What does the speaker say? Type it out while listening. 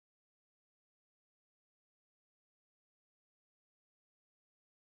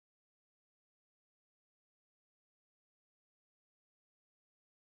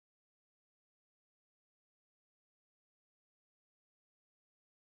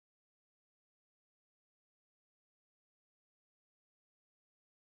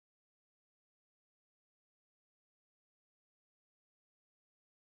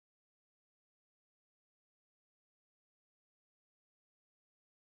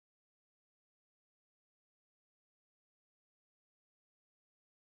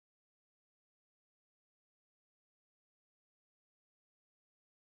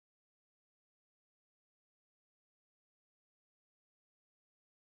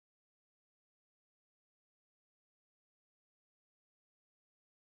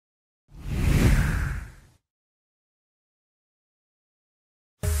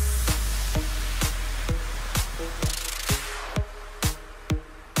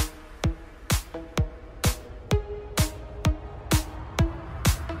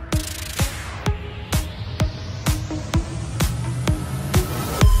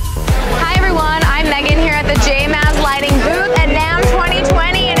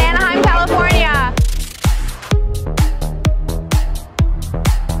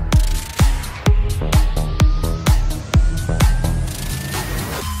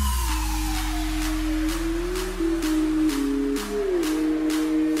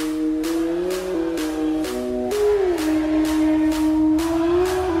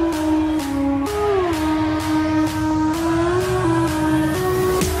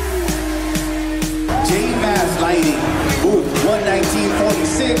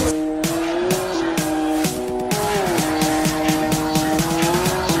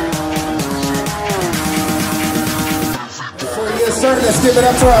Sir, let's give it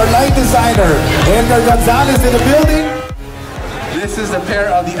up to our light designer, Edgar Gonzalez in the building. This is a pair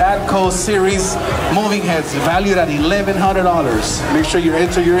of the ADCO series moving heads valued at $1,100. Make sure you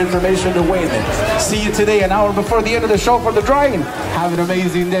enter your information to win. See you today, an hour before the end of the show for the drawing. Have an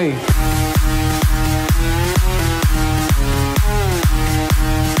amazing day.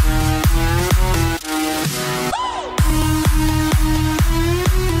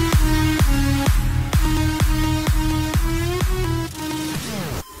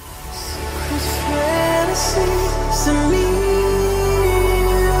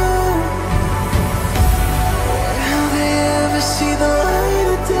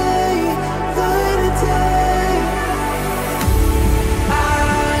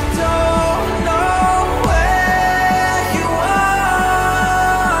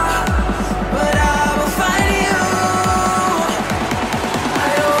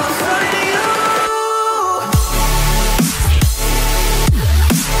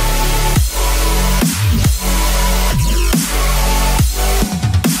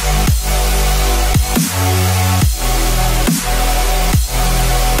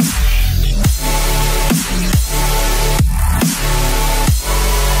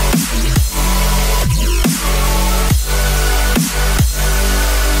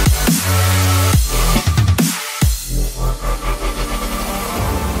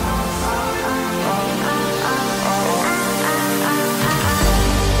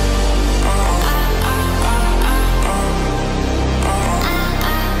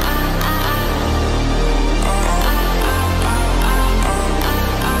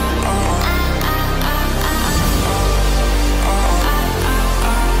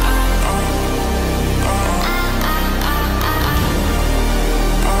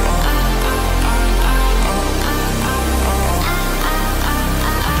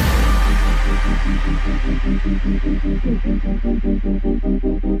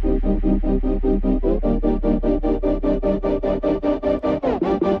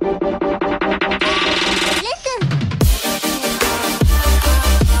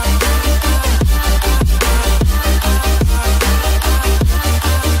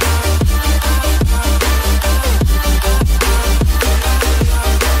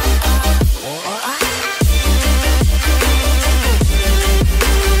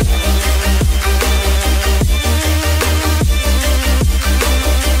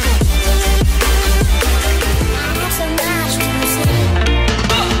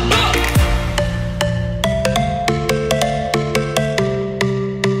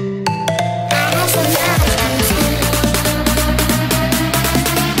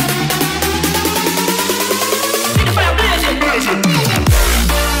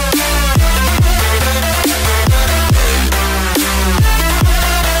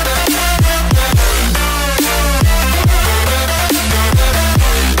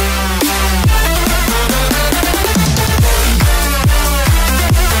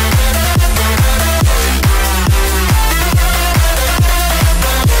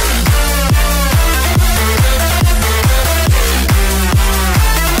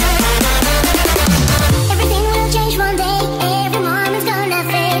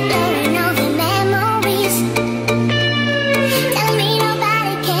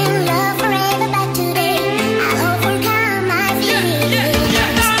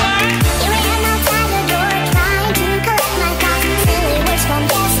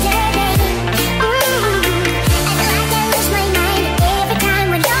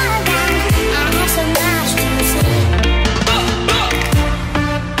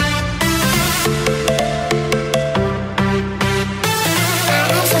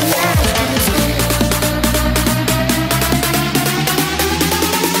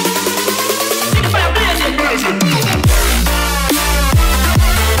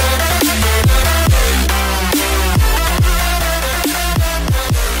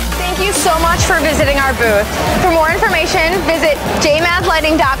 so much for visiting our booth. For more information, visit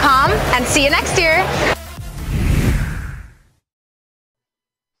jmazlighting.com and see you next year.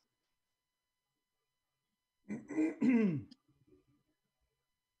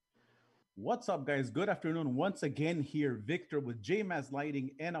 What's up, guys? Good afternoon. Once again here, Victor with JMAZ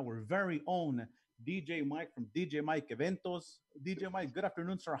Lighting and our very own DJ Mike from DJ Mike Eventos. DJ Mike, good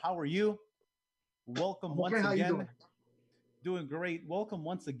afternoon, sir. How are you? Welcome once again. Doing great. Welcome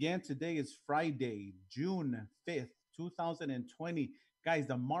once again. Today is Friday, June 5th, 2020. Guys,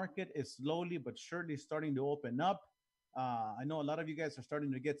 the market is slowly but surely starting to open up. I know a lot of you guys are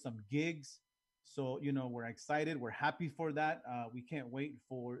starting to get some gigs. So, you know, we're excited. We're happy for that. We can't wait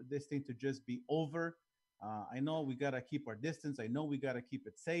for this thing to just be over. I know we got to keep our distance. I know we got to keep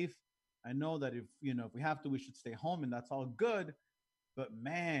it safe. I know that if, you know, if we have to, we should stay home and that's all good. But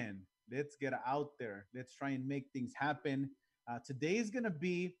man, let's get out there. Let's try and make things happen. Today is going to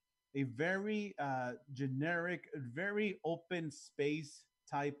be a very generic, very open space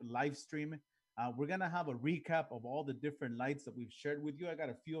type live stream. We're going to have a recap of all the different lights that we've shared with you. I got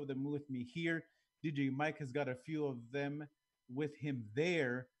a few of them with me here. DJ Mike has got a few of them with him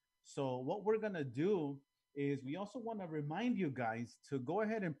there. So, what we're going to do is we also want to remind you guys to go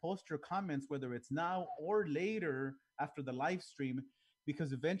ahead and post your comments, whether it's now or later after the live stream,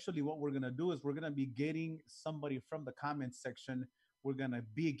 because eventually what we're going to do is we're going to be getting somebody from the comments section. We're going to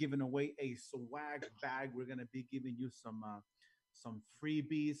be giving away a swag bag. We're going to be giving you some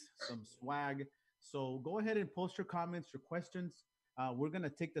freebies, some swag. So go ahead and post your comments, your questions. We're going to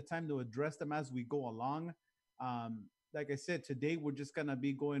take the time to address them as we go along. Like I said, today we're just going to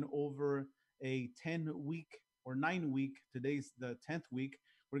be going over a 10-week or 9-week. Today's the 10th week.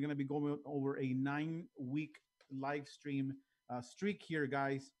 We're going to be going over a 9-week live stream streak here,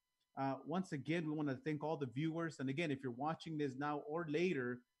 guys. Once again, we want to thank all the viewers. And again, if you're watching this now or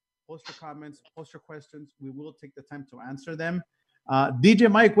later, post your comments, post your questions. We will take the time to answer them.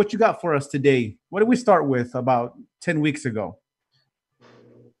 DJ Mike, what you got for us today? What did we start with about 10 weeks ago?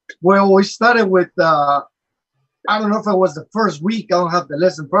 Well, we started with, I don't know if it was the first week. I don't have the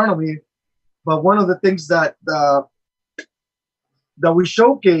list in front of me. But one of the things that we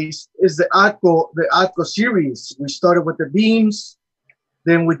showcased is the Atco series. We started with the beams,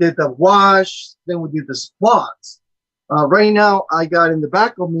 then we did the wash, then we did the spots. Right now, I got in the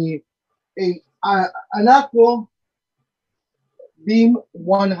back of me an Atco Beam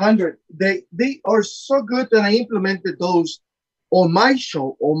 100. They are so good that I implemented those on my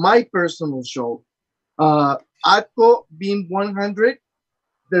show, on my personal show. Atco Beam 100.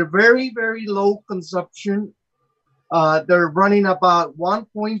 They're very, very low consumption. They're running about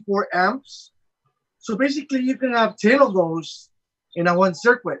 1.4 amps. So basically, you can have 10 of those in a one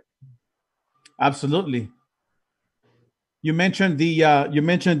circuit. Absolutely. You mentioned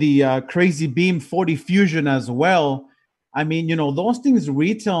the Crazy Beam 40 Fusion as well. I mean, you know, those things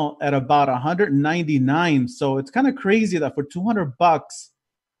retail at about 199. So it's kind of crazy that for $200,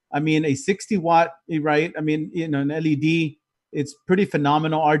 I mean, a 60 watt, right? I mean, you know, an LED, it's pretty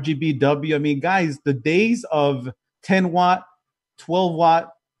phenomenal. RGBW. I mean, guys, the days of 10 watt, 12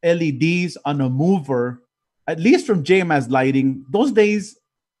 watt LEDs on a mover, at least from JMAZ lighting, those days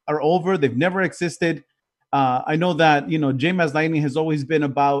are over. They've never existed. I know that, you know, JMAZ lighting has always been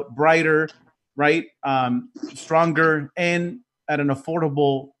about brighter, right? Stronger and at an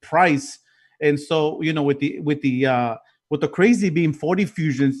affordable price. And so, you know, with the Crazy Beam 40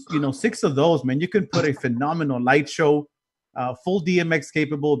 Fusions, you know, 6 of those, man, you can put a phenomenal light show, full DMX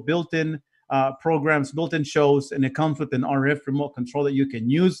capable, built-in programs, built-in shows, and it comes with an RF remote control that you can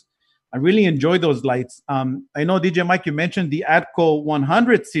use. I really enjoy those lights. I know, DJ Mike, you mentioned the Atco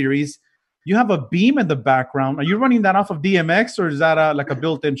 100 series. You have a beam in the background. Are you running that off of DMX, or is that like a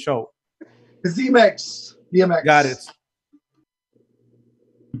built-in show? It's DMX. DMX. Got it.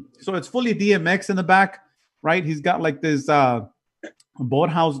 So it's fully DMX in the back, right? He's got like this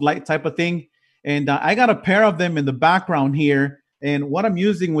boathouse light type of thing. And I got a pair of them in the background here. And what I'm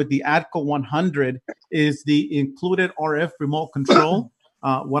using with the Atco 100 is the included RF remote control.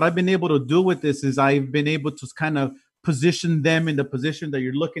 What I've been able to do with this is I've been able to kind of position them in the position that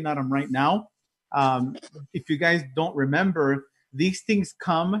you're looking at them right now. If you guys don't remember, these things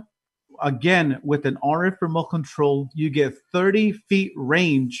come, again, with an RF remote control. You get 30 feet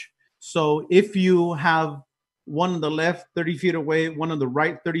range. So if you have one on the left 30 feet away, one on the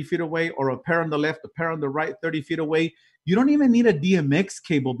right 30 feet away, or a pair on the left, a pair on the right 30 feet away, you don't even need a DMX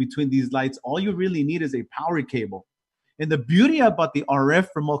cable between these lights. All you really need is a power cable. And the beauty about the RF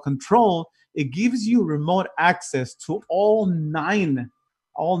remote control, it gives you remote access to all nine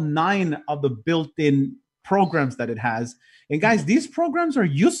of the built-in programs that it has. And guys, these programs are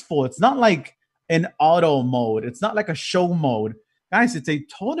useful. It's not like an auto mode. It's not like a show mode. Guys, it's a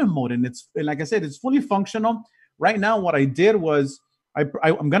totem mode. And like I said, it's fully functional. Right now, what I did was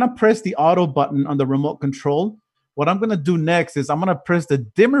I'm going to press the auto button on the remote control. What I'm going to do next is I'm going to press the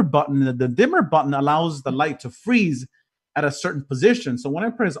dimmer button. The dimmer button allows the light to freeze at a certain position. So when I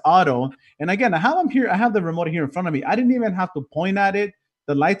press auto, and again, I have the remote here in front of me. I didn't even have to point at it.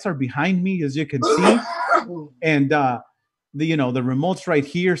 The lights are behind me, as you can see. And the remote's right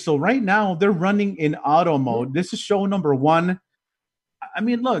here. So right now they're running in auto mode. This is show number 1. I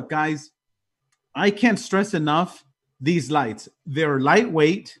mean, look, guys, I can't stress enough these lights. They're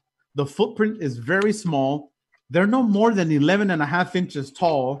lightweight. The footprint is very small. They're no more than 11.5 inches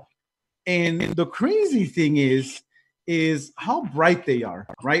tall. And the crazy thing is how bright they are,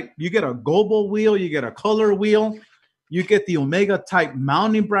 right? You get a gobo wheel, you get a color wheel, you get the Omega type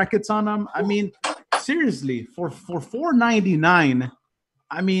mounting brackets on them. I mean, seriously, for $499,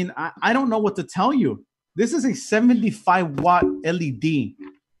 I mean, I don't know what to tell you. This is a 75-watt LED.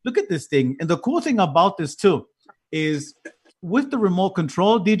 Look at this thing. And the cool thing about this too is with the remote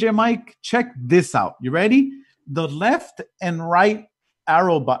control, DJ Mike, check this out. You ready? The left and right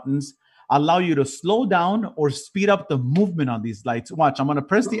arrow buttons allow you to slow down or speed up the movement on these lights. Watch, I'm going to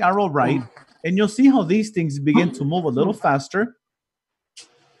press the arrow right, and you'll see how these things begin to move a little faster,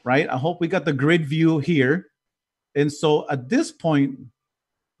 right? I hope we got the grid view here. And so at this point,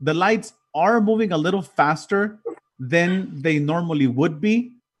 the lights are moving a little faster than they normally would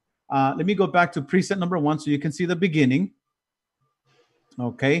be. Let me go back to preset number 1 so you can see the beginning.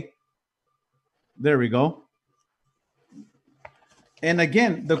 Okay. There we go. And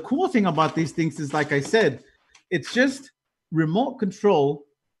again, the cool thing about these things is, like I said, it's just remote control.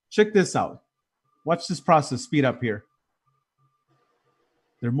 Check this out. Watch this process speed up here.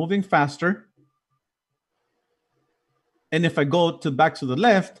 They're moving faster. And if I go back to the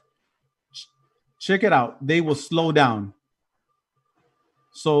left, check it out. They will slow down.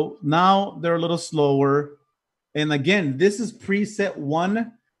 So now they're a little slower. And again, this is preset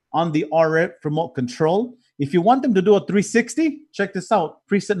 1 on the RF remote control. If you want them to do a 360, check this out.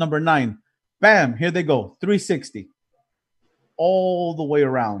 Preset number 9. Bam, here they go. 360. All the way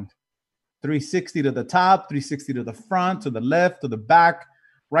around. 360 to the top, 360 to the front, to the left, to the back,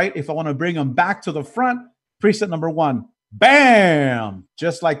 right? If I want to bring them back to the front, preset number 1. Bam!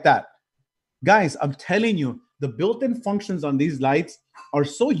 Just like that. Guys, I'm telling you, the built-in functions on these lights are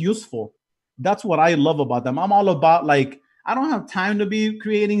so useful. That's what I love about them. I'm all about, like, I don't have time to be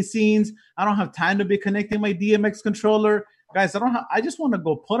creating scenes. I don't have time to be connecting my DMX controller. Guys, I just want to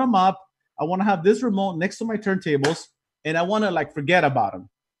go put them up. I want to have this remote next to my turntables, and I want to, like, forget about them.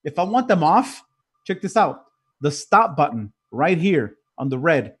 If I want them off, check this out. The stop button right here on the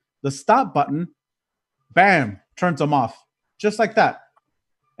red, the stop button, bam, turns them off. Just like that.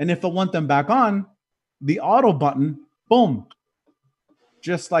 And if I want them back on, the auto button, boom,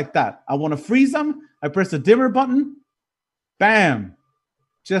 just like that. I want to freeze them. I press the dimmer button, bam,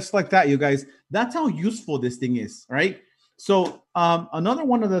 just like that, you guys. That's how useful this thing is, right? So another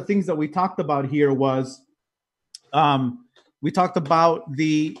one of the things that we talked about here was we talked about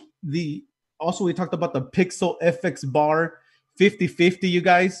the Pixel FX Bar 5050, you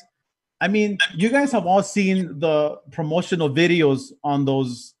guys. I mean, you guys have all seen the promotional videos on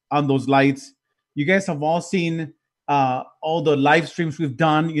those lights. You guys have all seen all the live streams we've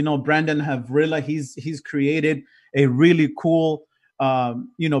done. You know, Brandon Havrilla, he's created a really cool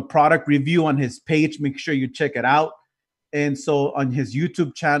product review on his page. Make sure you check it out. And so on his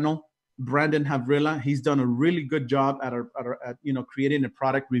YouTube channel, Brandon Havrilla, he's done a really good job at creating a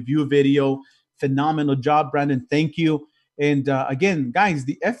product review video. Phenomenal job, Brandon. Thank you. And again, guys,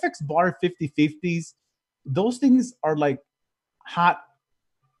 the FX Bar 5050s, those things are like hot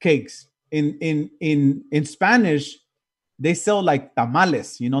cakes. In Spanish, they sell like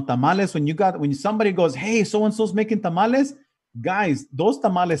tamales. You know, tamales, when somebody goes, hey, so-and-so's making tamales, guys, those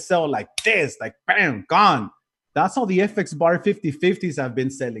tamales sell like this, like bam, gone. That's how the FX Bar 5050s have been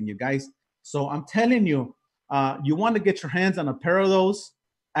selling, you guys. So I'm telling you, you want to get your hands on a pair of those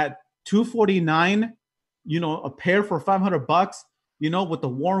at $249, a pair for $500, with the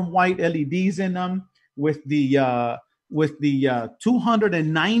warm white LEDs in them, with the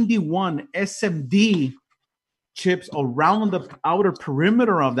 291 SMD chips around the outer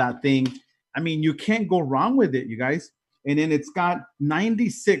perimeter of that thing. I mean, you can't go wrong with it, you guys. And then it's got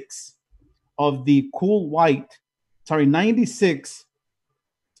 96 of the cool white, 96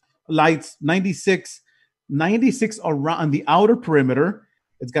 lights, 96 around the outer perimeter.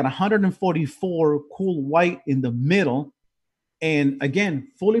 It's got 144 cool white in the middle. And again,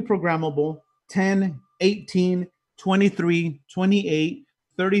 fully programmable, 10, 18, 23, 28,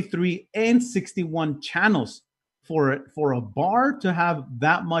 33, and 61 channels for a bar to have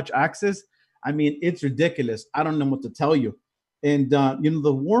that much access. I mean, it's ridiculous. I don't know what to tell you. And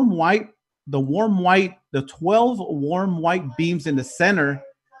the warm white, the 12 warm white beams in the center,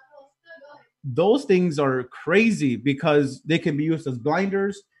 those things are crazy because they can be used as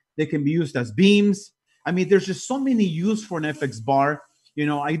blinders. They can be used as beams. I mean, there's just so many use for an FX bar.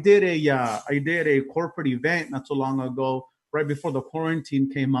 I did a corporate event not so long ago, right before the quarantine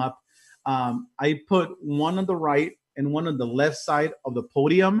came up. I put one on the right and one on the left side of the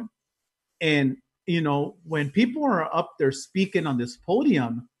podium. And, when people are up there speaking on this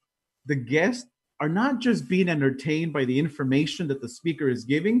podium, the guests are not just being entertained by the information that the speaker is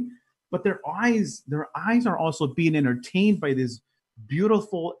giving, but their eyes are also being entertained by this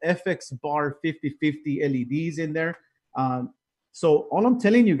beautiful FX bar 5050 LEDs in there. So all I'm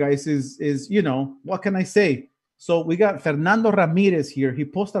telling you guys is, you know, what can I say? So we got Fernando Ramirez here. He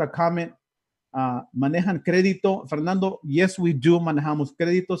posted a comment. Manejan crédito. Fernando, yes, we do. Manejamos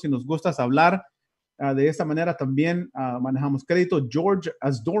crédito. Si nos gustas hablar de esta manera también manejamos crédito. George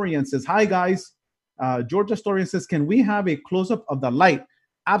Asdorian says, hi guys. George Asdorian says, can we have a close-up of the light?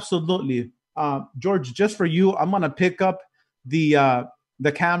 Absolutely. George, just for you, I'm going to pick up the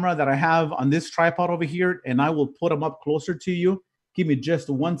camera that I have on this tripod over here, and I will put them up closer to you. Give me just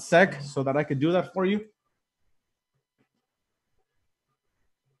 1 sec so that I can do that for you.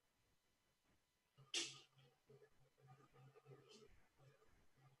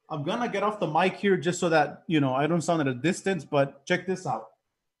 I'm going to get off the mic here just so that, you know, I don't sound at a distance, but check this out.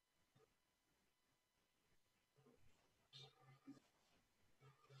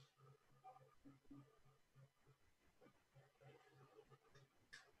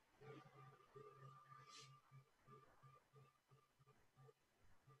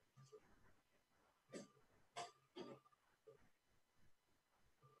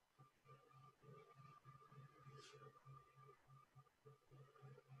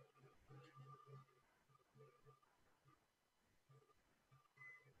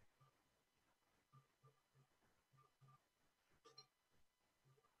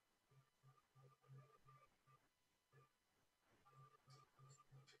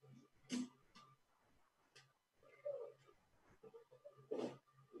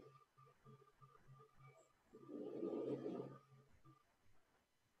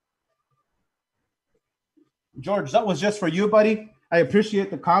 George, that was just for you, buddy. I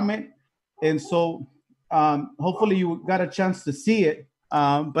appreciate the comment. And so hopefully you got a chance to see it.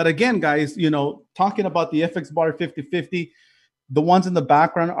 But again, guys, you know, talking about the FX Bar 5050, the ones in the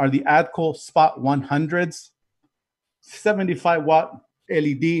background are the ADCO Spot 100s, 75 watt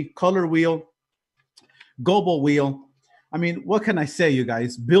LED, color wheel, gobo wheel. I mean, what can I say, you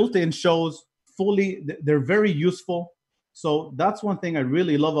guys? Built-in shows, fully, they're very useful. So that's one thing I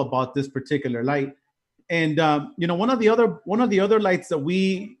really love about this particular light. And you know, one of the other lights that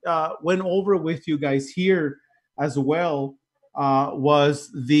we went over with you guys here as well was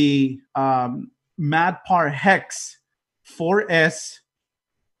the MadPar Hex 4S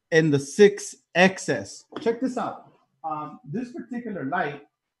and the 6XS. Check this out. This particular light,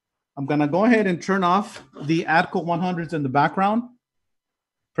 I'm gonna go ahead and turn off the ADCO 100s in the background.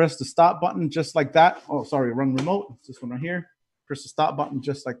 Press the stop button just like that. Oh, sorry, wrong remote. It's this one right here. Press the stop button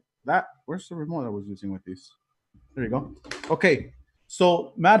just like that. Where's the remote I was using with these? There you go. Okay,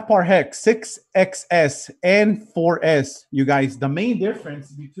 so MadPar Hex 6XS and 4S, you guys. The main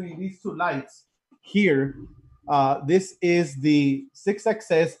difference between these two lights here, this is the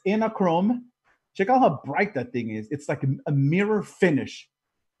 6XS in a chrome. Check out how bright that thing is. It's like a mirror finish.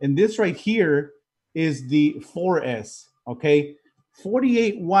 And this right here is the 4S, okay?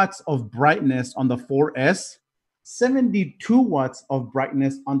 48 watts of brightness on the 4S, 72 watts of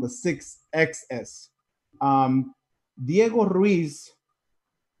brightness on the 6XS. Diego Ruiz,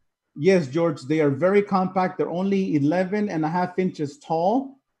 yes, George, they are very compact. They're only 11.5 inches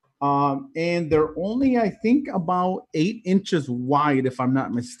tall. And they're only, I think, about 8 inches wide, if I'm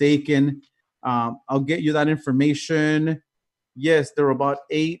not mistaken. I'll get you that information. Yes, they're about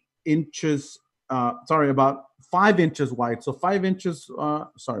 8 inches, about 5 inches wide. So 5 inches, let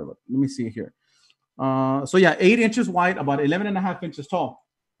me see here. So yeah, 8 inches wide, about 11.5 inches tall.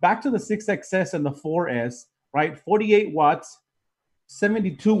 Back to the 6XS and the 4S, right? 48 watts,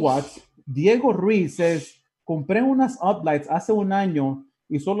 72 watts. Diego Ruiz says, compré unas uplights hace un año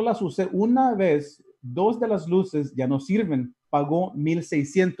y solo las usé una vez. Dos de las luces ya no sirven. Pagó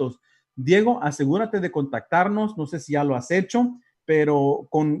 1,600. Diego, asegúrate de contactarnos. No sé si ya lo has hecho, pero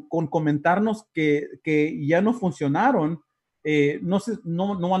con comentarnos que ya no funcionaron,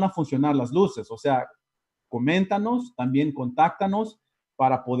 no van a funcionar las luces. O sea, coméntanos, también contáctanos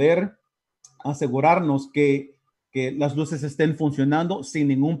para poder asegurarnos que las luces estén funcionando sin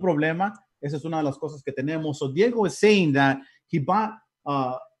ningún problema. Esa es una de las cosas que tenemos. So Diego is saying that he bought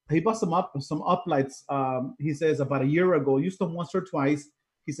some uplights. He says about a year ago, used them once or twice.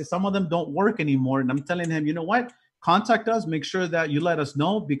 He says some of them don't work anymore. And I'm telling him, you know what? Contact us. Make sure that you let us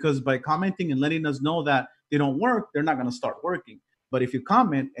know, because by commenting and letting us know that they don't work, they're not going to start working. But if you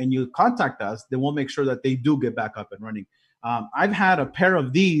comment and you contact us, then we'll make sure that they do get back up and running. I've had a pair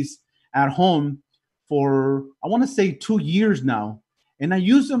of these at home for, I want to say 2 years now. And I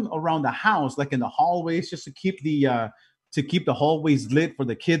use them around the house, like in the hallways, just to keep the to keep the hallways lit for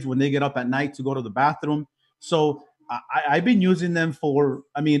the kids when they get up at night to go to the bathroom. So I've been using them for,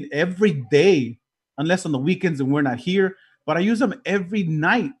 I mean, every day, unless on the weekends and we're not here, but I use them every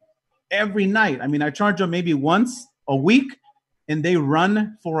night. Every night. I mean, I charge them maybe once a week, and they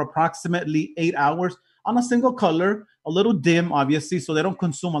run for approximately 8 hours on a single color, a little dim, obviously, so they don't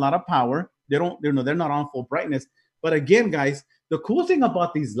consume a lot of power. They're not on full brightness. But again, guys, the cool thing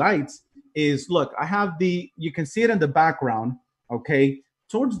about these lights is, look, I have you can see it in the background, okay?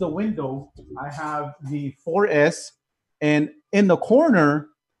 Towards the window, I have the 4S, and in the corner,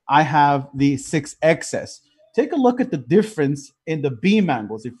 I have the 6XS. Take a look at the difference in the beam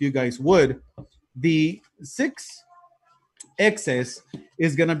angles, if you guys would. The 6XS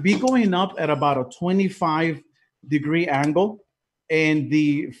is going to be going up at about a 25-degree angle, and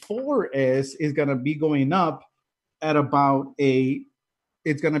the 4S is going to be going up at about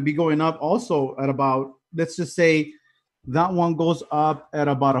it's going to be going up also at about, let's just say that one goes up at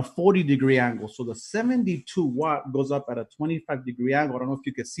about a 40-degree angle. So the 72 watt goes up at a 25-degree angle. I don't know if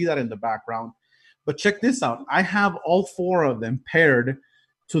you can see that in the background. But check this out. I have all four of them paired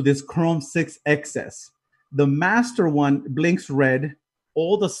to this Chrome 6XS. The master one blinks red.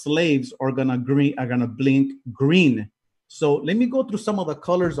 All the slaves are gonna blink green. So let me go through some of the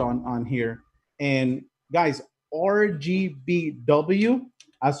colors on here. And guys, RGBW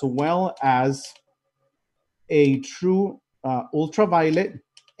as well as a true ultraviolet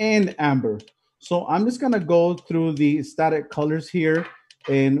and amber. So I'm just gonna go through the static colors here.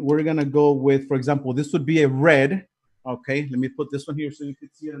 And we're going to go with, for example, this would be a red. Okay, let me put this one here so you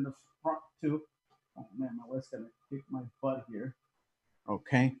can see it in the front too. Oh, man, my wife's going to kick my butt here.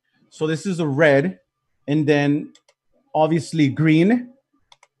 Okay, so this is a red. And then, obviously, green.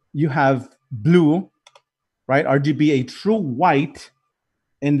 You have blue, right? RGB, a true white.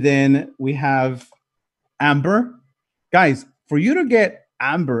 And then we have amber. Guys, for you to get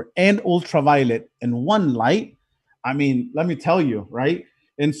amber and ultraviolet in one light, I mean, let me tell you, right?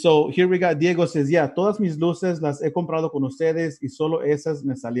 And so here we got, Diego says, yeah, todas mis luces las he comprado con ustedes y solo esas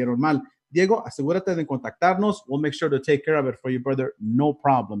me salieron mal. Diego, asegúrate de contactarnos. We'll make sure to take care of it for you, brother. No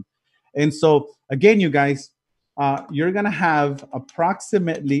problem. And so, again, you guys, you're going to have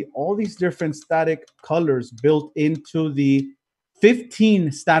approximately all these different static colors built into the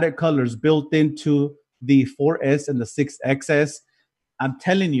 15 static colors built into the 4S and the 6XS. I'm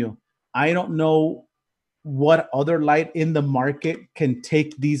telling you, I don't know what other light in the market can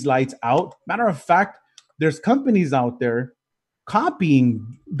take these lights out. Matter of fact, there's companies out there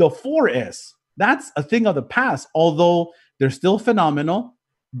copying the 4S. That's a thing of the past, although they're still phenomenal.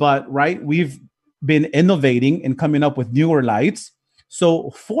 But, right, we've been innovating and coming up with newer lights. So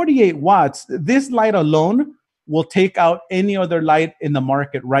 48 watts, this light alone will take out any other light in the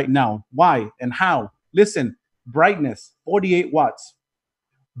market right now. Why and how? Listen, brightness, 48 watts.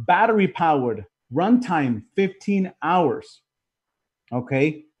 Battery powered, runtime, 15 hours.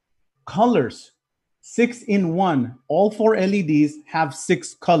 Okay. Colors, 6-in-1. All 4 LEDs have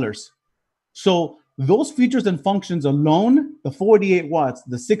 6 colors. So those features and functions alone, the 48 watts,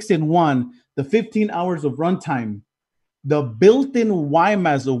 the 6-in-1, the 15 hours of runtime, the built-in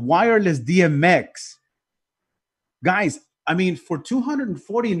JMAZ, the wireless DMX. Guys, I mean, for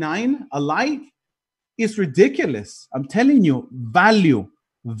 $249 a light, it's ridiculous. I'm telling you, value,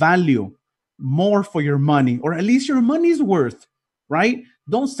 more for your money, or at least your money's worth, right?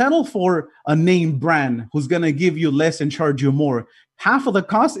 Don't settle for a name brand who's going to give you less and charge you more. Half of the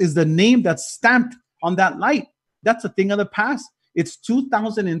cost is the name that's stamped on that light. That's a thing of the past. It's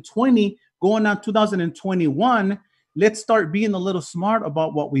 2020 going on 2021. Let's start being a little smart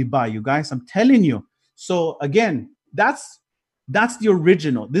about what we buy, you guys. I'm telling you. So again, that's the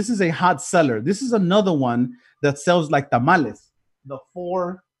original. This is a hot seller. This is another one that sells like tamales. The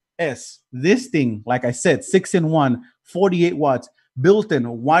 4S. This thing, like I said, 6-in-1, 48 watts,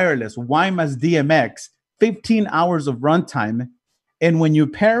 built-in wireless, JMAZ DMX, 15 hours of runtime. And when you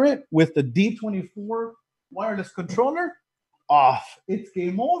pair it with the D24 wireless controller, it's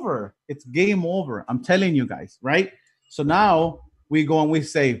game over. It's game over. I'm telling you guys, right? So now we go and we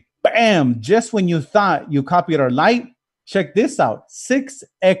say, bam, just when you thought you copied our light, check this out,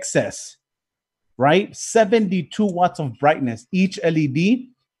 6XS, right? 72 watts of brightness. Each LED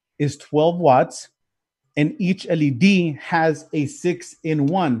is 12 watts, and each LED has a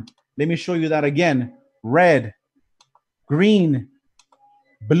 6-in-1. Let me show you that again. Red, green,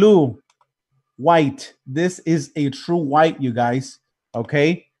 blue, white. This is a true white, you guys,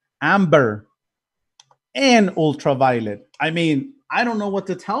 okay? Amber and ultraviolet. I mean, I don't know what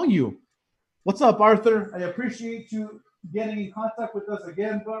to tell you. What's up, Arthur? I appreciate you getting in contact with us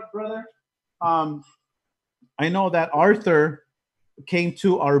again, brother. I know that Arthur came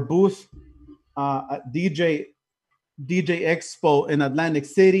to our booth at DJ Expo in Atlantic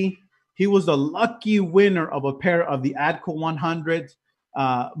City. He was a lucky winner of a pair of the ADCO 100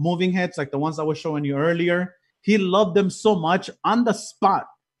 moving heads, like the ones I was showing you earlier. He loved them so much. On the spot,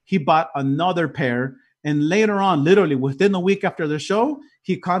 he bought another pair. And later on, literally within a week after the show,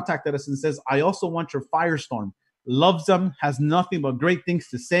 he contacted us and says, I also want your Firestorm. Loves them, has nothing but great things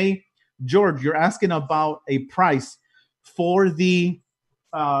to say. George, you're asking about a price for the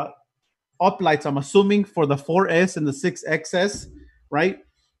uplights, I'm assuming, for the 4S and the 6XS, right?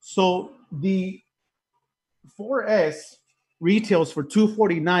 So the 4S retails for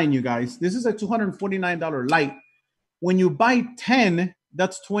 $249, you guys. This is a $249 light. When you buy 10,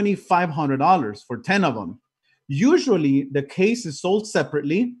 that's $2,500 for 10 of them. Usually, the case is sold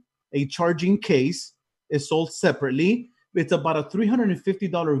separately. A charging case is sold separately. It's about a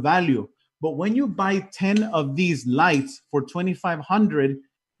 $350 value. But when you buy 10 of these lights for $2,500,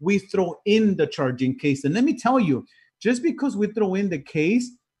 we throw in the charging case. And let me tell you, just because we throw in the case,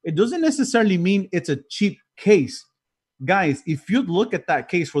 it doesn't necessarily mean it's a cheap case. Guys, if you look at that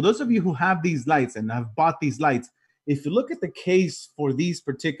case, for those of you who have these lights and have bought these lights, if you look at the case for these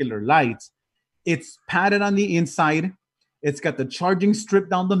particular lights, it's padded on the inside. It's got the charging strip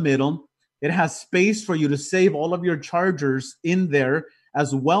down the middle. It has space for you to save all of your chargers in there,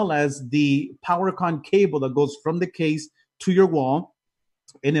 as well as the PowerCon cable that goes from the case to your wall.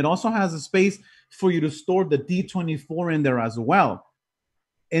 And it also has a space for you to store the D24 in there as well.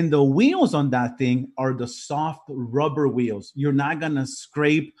 And the wheels on that thing are the soft rubber wheels. You're not going to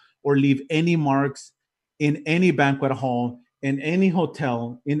scrape or leave any marks in any banquet hall, in any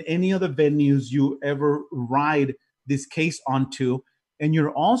hotel, in any other venues you ever ride this case onto. And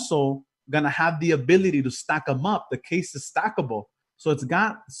you're also going to have the ability to stack them up. The case is stackable. So it's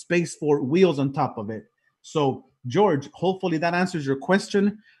got space for wheels on top of it. So George, hopefully that answers your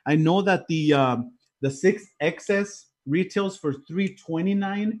question. I know that the 6XS retails for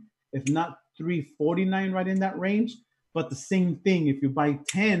 $329, if not $349, right in that range. But the same thing, if you buy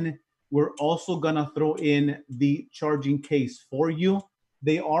 10, we're also gonna throw in the charging case for you.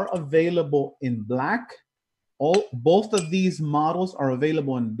 They are available in black. Both of these models are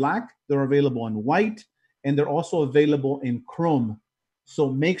available in black. They're available in white, and they're also available in chrome. So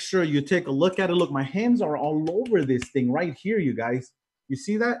make sure you take a look at it. Look, my hands are all over this thing right here, you guys. You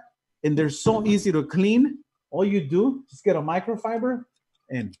see that? And they're so easy to clean. All you do, just get a microfiber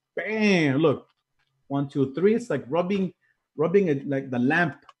and bam, look. 1, 2, 3. It's like rubbing it like the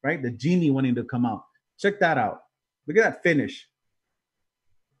lamp, right? The genie wanting to come out. Check that out. Look at that finish.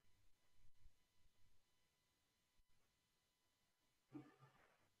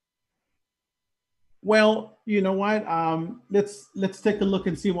 Well, you know what? Let's take a look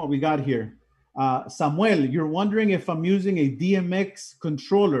and see what we got here. Samuel, you're wondering if I'm using a DMX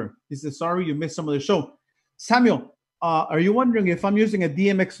controller. He says, sorry, you missed some of the show. Samuel, are you wondering if I'm using a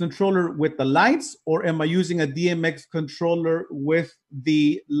DMX controller with the lights, or am I using a DMX controller with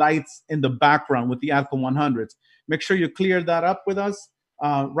the lights in the background with the ADCO 100s? Make sure you clear that up with us.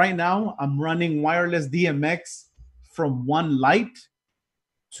 Right now, I'm running wireless DMX from one light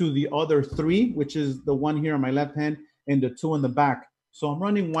to the other 3, which is the one here on my left hand and the 2 in the back. So I'm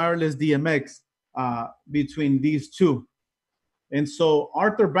running wireless DMX between these 2. And so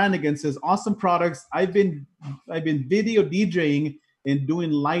Arthur Brannigan says, awesome products. I've been video DJing and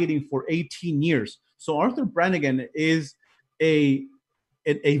doing lighting for 18 years. So Arthur Brannigan is a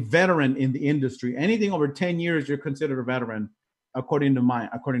veteran in the industry. Anything over 10 years, you're considered a veteran, according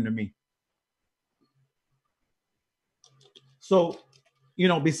to me. So, you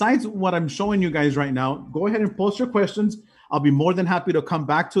know, besides what I'm showing you guys right now, go ahead and post your questions. I'll be more than happy to come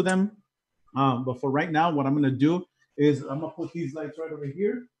back to them. But for right now, what I'm going to do is I'm going to put these lights right over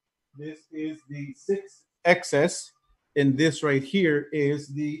here. This is the 6XS, and this right here is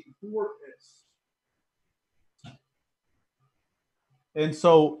the 4S. And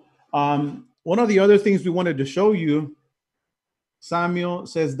so one of the other things we wanted to show you, Samuel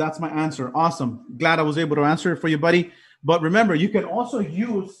says, that's my answer. Awesome. Glad I was able to answer it for you, buddy. But remember, you can also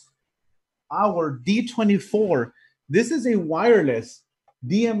use our D24. This is a wireless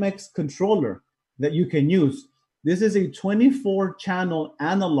DMX controller that you can use. This is a 24-channel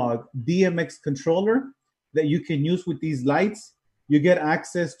analog DMX controller that you can use with these lights. You get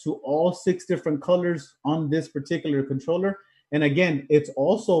access to all 6 different colors on this particular controller. And again, it's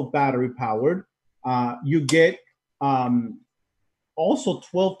also battery powered. You get also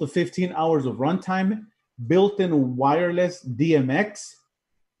 12 to 15 hours of runtime, built-in wireless DMX.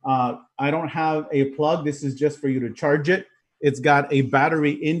 I don't have a plug. This is just for you to charge it. It's got a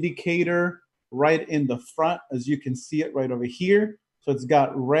battery indicator right in the front, as you can see it right over here. So it's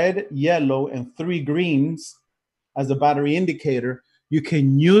got red, yellow, and 3 greens as a battery indicator. You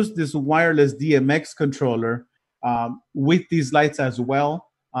can use this wireless DMX controller with these lights as well.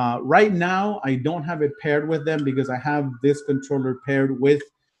 Right now, I don't have it paired with them because I have this controller paired with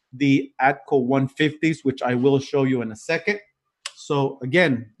the Atco 150s, which I will show you in a second. So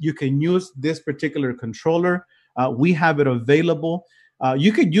again, you can use this particular controller. We have it available.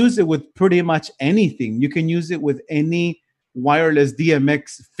 You could use it with pretty much anything. You can use it with any wireless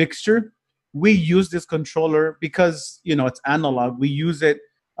DMX fixture. We use this controller because, you know, it's analog. We use it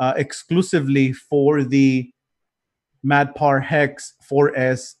exclusively for the MadPower Hex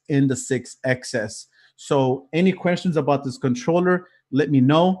 4S in the 6XS. So any questions about this controller, let me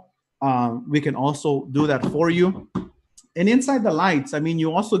know. We can also do that for you. And inside the lights, I mean,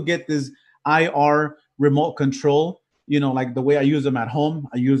 you also get this IR remote control, you know, like the way I use them at home.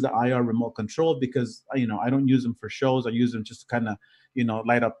 I use the IR remote control because, you know, I don't use them for shows. I use them just to kind of, you know,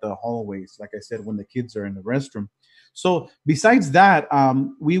 light up the hallways, like I said, when the kids are in the restroom. So besides that,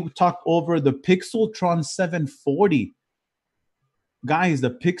 we talked over the Pixeltron 740. Guys,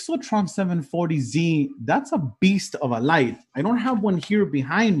 the Pixeltron 740Z, that's a beast of a light. I don't have one here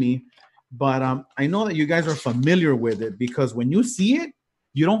behind me, but I know that you guys are familiar with it because when you see it,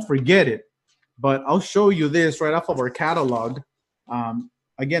 you don't forget it. But I'll show you this right off of our catalog.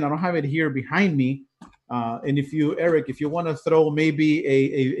 Again, I don't have it here behind me. And if you, Eric, if you want to throw maybe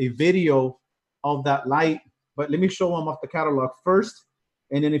a video of that light, but let me show them off the catalog first.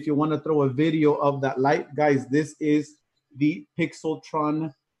 And then if you want to throw a video of that light, guys, this is the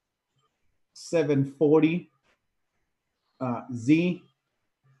Pixeltron 740 Z.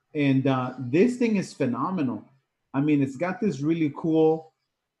 And this thing is phenomenal. I mean, it's got this really cool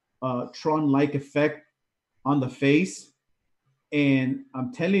Tron-like effect on the face. And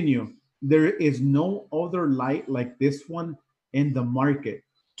I'm telling you, there is no other light like this one in the market.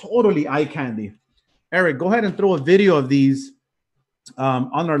 Totally eye candy. Eric, go ahead and throw a video of these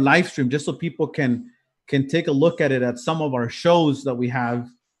on our live stream just so people can take a look at it at some of our shows that we have.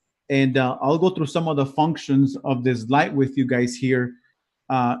 And I'll go through some of the functions of this light with you guys here.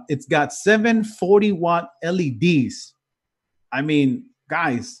 It's got 740-watt LEDs. I mean,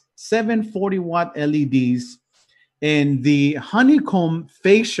 guys, 740-watt LEDs. And the honeycomb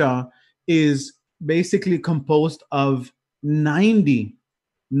fascia is basically composed of 90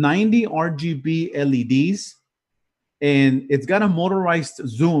 RGB LEDs. And it's got a motorized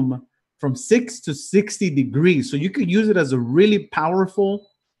zoom from 6 to 60 degrees. So you could use it as a really powerful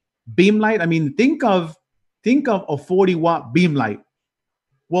beam light. I mean, think of a 40-watt beam light.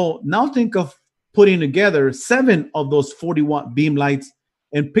 Well, now think of putting together 7 of those 40-watt beam lights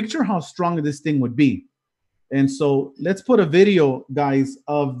and picture how strong this thing would be. And so let's put a video, guys,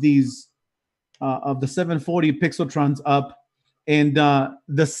 of these, of the 740 Pixeltrons up. And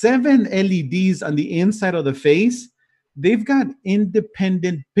the 7 LEDs on the inside of the face, they've got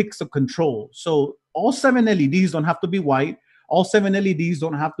independent pixel control. So all 7 LEDs don't have to be white. All 7 LEDs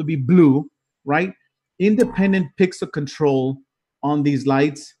don't have to be blue, right? Independent pixel control on these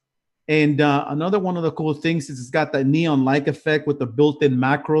lights. And another one of the cool things is it's got that neon-like effect with the built-in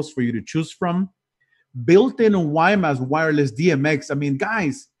macros for you to choose from. Built-in JMAZ wireless DMX. I mean,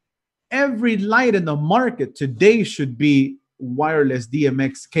 guys, every light in the market today should be wireless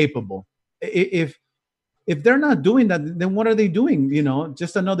DMX capable. If they're not doing that, then what are they doing? You know,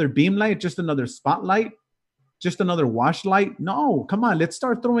 just another beam light, just another spotlight, just another wash light? No, come on, let's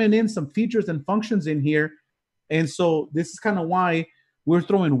start throwing in some features and functions in here. And so this is kind of why we're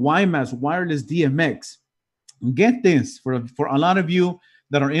throwing JMAZ wireless DMX. Get this, for a lot of you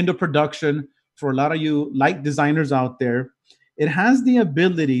that are into production, for a lot of you light designers out there, it has the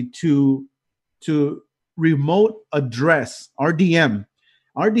ability to remote address, RDM.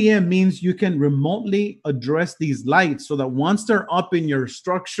 RDM means you can remotely address these lights so that once they're up in your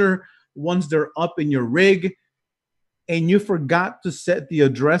structure, once they're up in your rig, and you forgot to set the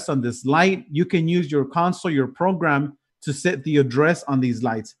address on this light, you can use your console, your program, to set the address on these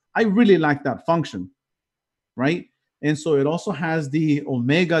lights. I really like that function, right? And so it also has the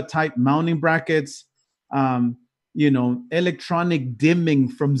Omega type mounting brackets, you know, electronic dimming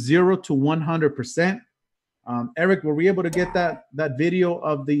from 0 to 100%. Eric, were we able to get that video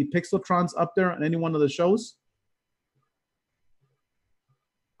of the Pixeltrons up there on any one of the shows?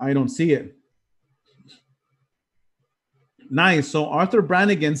 I don't see it. Nice. So Arthur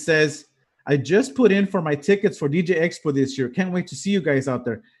Brannigan says, I just put in for my tickets for DJ Expo this year. Can't wait to see you guys out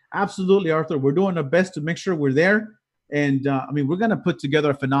there. Absolutely, Arthur. We're doing our best to make sure we're there. And I mean, we're going to put together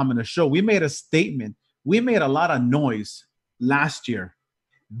a phenomenal show. We made a statement. We made a lot of noise last year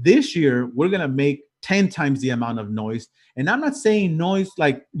This year, we're going to make 10 times the amount of noise. And I'm not saying noise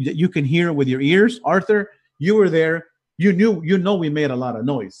like you can hear with your ears. Arthur, you were there. You know we made a lot of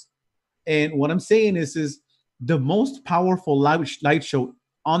noise. And what I'm saying is the most powerful light show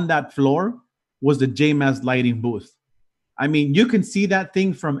on that floor was the JMAZ lighting booth. I mean, you can see that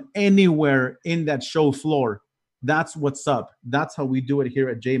thing from anywhere in that show floor. That's what's up. That's how we do it here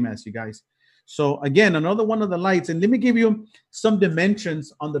at JMAZ, you guys. So again, another one of the lights. And let me give you some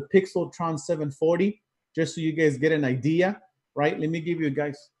dimensions on the Pixeltron 740, just so you guys get an idea, right? Let me give you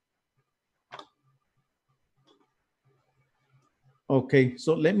guys. Okay,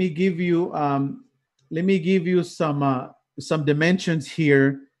 so let me give you some dimensions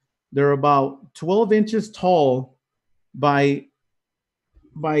here. They're about 12 inches tall by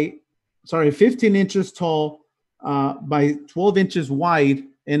 15 inches tall by 12 inches wide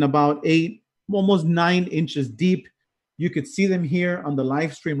and about almost 9 inches deep. You could see them here on the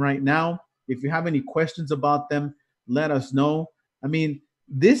live stream right now. If you have any questions about them, let us know. I mean,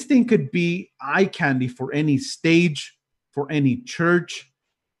 this thing could be eye candy for any stage, for any church.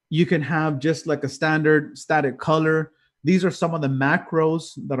 You can have just like a standard static color. These are some of the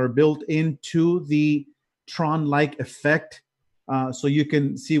macros that are built into the Tron-like effect. So you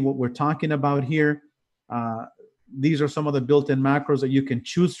can see what we're talking about here. These are some of the built-in macros that you can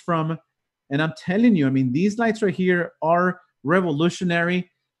choose from. And I'm telling you, I mean, these lights right here are revolutionary.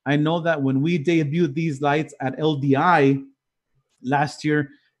 I know that when we debuted these lights at LDI last year,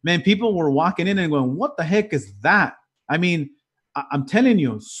 man, people were walking in and going, what the heck is that? I mean, I'm telling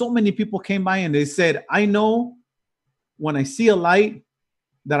you, so many people came by and they said, I know when I see a light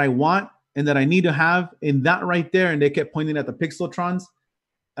that I want and that I need to have, in that right there, and they kept pointing at the Pixeltrons.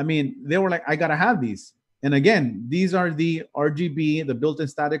 I mean, they were like, I got to have these. And again, these are the RGB, the built-in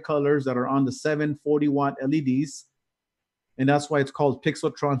static colors that are on the 740-watt LEDs. And that's why it's called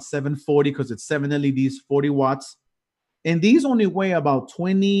Pixeltron 740, because it's 7 LEDs, 40 watts. And these only weigh about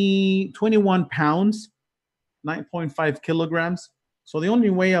 21 pounds, 9.5 kilograms. So they only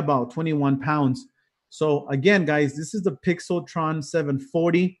weigh about 21 pounds. So again, guys, this is the Pixeltron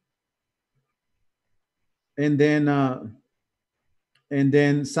 740. And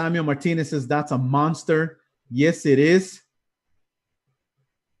then Samuel Martinez says, that's a monster. Yes, it is.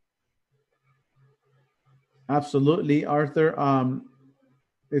 Absolutely, Arthur.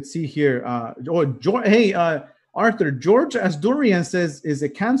 Let's see here. Arthur, George Asdurian says, is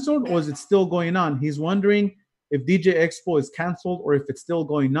it canceled or is it still going on? He's wondering if DJ Expo is canceled or if it's still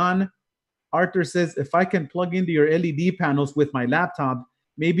going on. Arthur says, if I can plug into your LED panels with my laptop,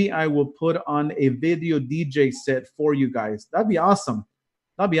 maybe I will put on a video DJ set for you guys. That'd be awesome.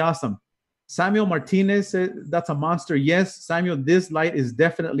 That'd be awesome. Samuel Martinez says, that's a monster. Yes, Samuel, this light is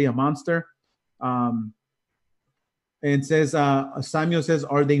definitely a monster. And says, Samuel says,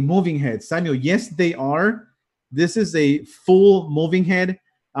 are they moving heads? Samuel, yes, they are. This is a full moving head.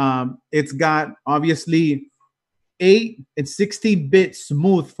 It's got obviously 8 and 16-bit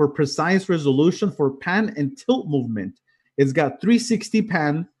smooth for precise resolution for pan and tilt movement. It's got 360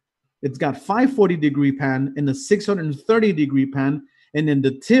 pan. It's got 540-degree pan and a 630-degree pan. And then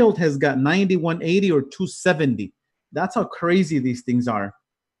the tilt has got 90, 180, or 270. That's how crazy these things are.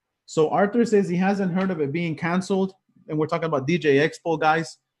 So Arthur says he hasn't heard of it being canceled. And we're talking about DJ Expo,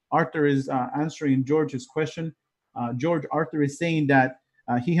 guys. Arthur is answering George's question. Arthur is saying that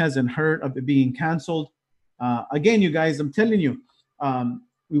he hasn't heard of it being canceled. Again, you guys, I'm telling you,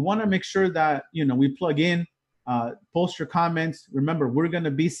 we want to make sure that, we plug in, post your comments. Remember, we're going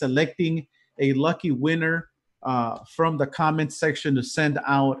to be selecting a lucky winner from the comment section to send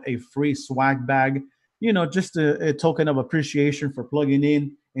out a free swag bag, just a token of appreciation for plugging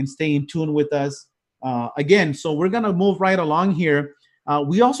in and staying tuned with us. Again, so we're going to move right along here.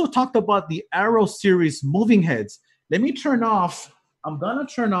 We also talked about the Arrow series moving heads. Let me turn off. I'm going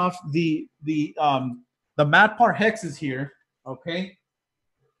to turn off the Matpar hexes here, okay?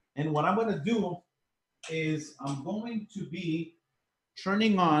 And what I'm going to do is I'm going to be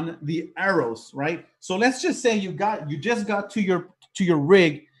turning on the arrows, right? So let's just say you just got to your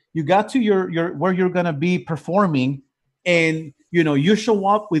rig, you got to your where you're going to be performing, and you show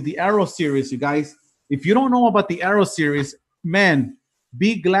up with the Arrow series, you guys. If you don't know about the Arrow series, man,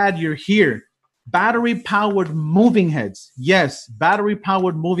 be glad you're here. Battery-powered moving heads. Yes,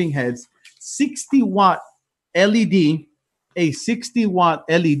 battery-powered moving heads. 60-watt LED, a 60-watt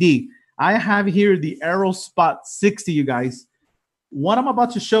LED. I have here the Arrow Spot 60, you guys. What I'm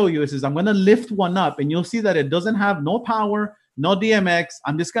about to show you is I'm going to lift one up, and you'll see that it doesn't have no power, no DMX.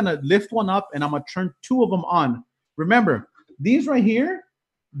 I'm just going to lift one up, and I'm going to turn 2 of them on. Remember, these right here,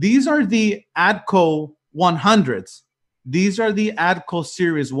 these are the ADCO 100s. These are the ADCO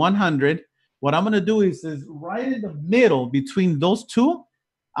Series 100. What I'm going to do is right in the middle between those two,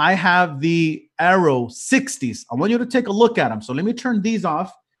 I have the Arrow 60s. I want you to take a look at them. So let me turn these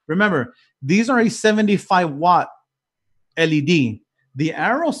off. Remember, these are a 75-watt LED. The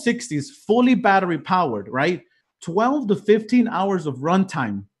Arrow 60s, fully battery powered, right? 12 to 15 hours of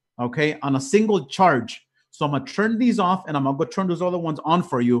runtime, okay, on a single charge. So I'm going to turn these off and I'm going to go turn those other ones on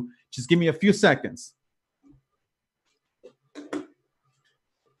for you. Just give me a few seconds.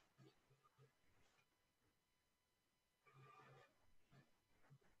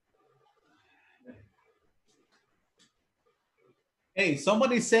 Hey,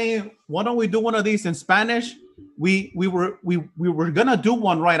 somebody's saying, why don't we do one of these in Spanish? We were gonna do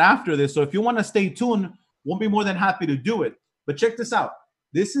one right after this. So if you want to stay tuned, we'll be more than happy to do it. But check this out.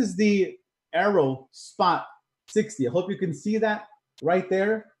 This is the Arrow Spot 60. I hope you can see that right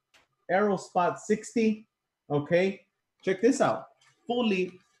there. Arrow Spot 60. Okay. Check this out.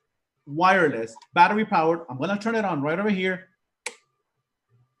 Fully wireless, battery powered. I'm gonna turn it on right over here.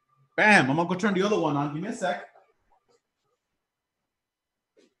 Bam. I'm gonna go turn the other one on. Give me a sec.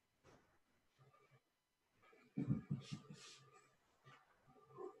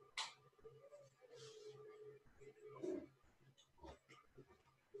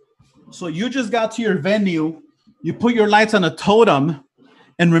 So you just got to your venue, you put your lights on a totem,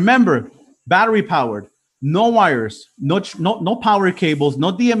 and remember, battery powered, no wires, no power cables,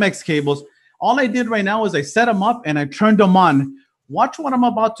 no DMX cables. All I did right now is I set them up and I turned them on. Watch what I'm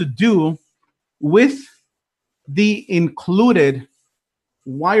about to do with the included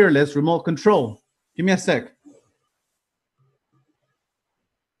wireless remote control. Give me a sec.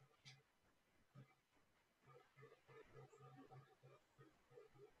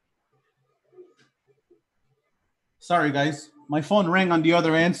 Sorry, guys. My phone rang on the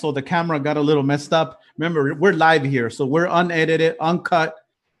other end, so the camera got a little messed up. Remember, we're live here, so we're unedited, uncut,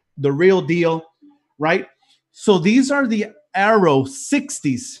 the real deal, right? So these are the Arrow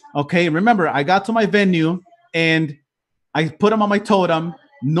 60s, okay? Remember, I got to my venue, and I put them on my totem.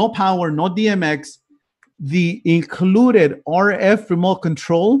 No power, no DMX. The included RF remote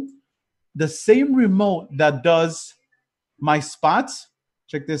control, the same remote that does my spots.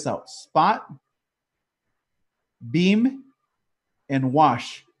 Check this out. Spot, beam, and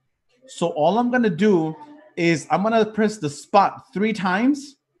wash. So all I'm going to do is I'm going to press the spot 3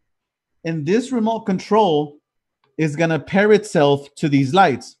 times, and this remote control is going to pair itself to these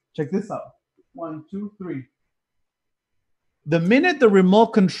lights. Check this out. 1, 2, 3. The minute the remote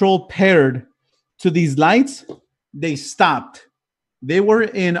control paired to these lights, they stopped. They were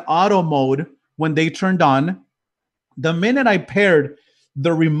in auto mode when they turned on. The minute I paired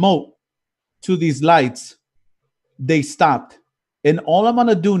the remote to these lights, they stopped. And all I'm going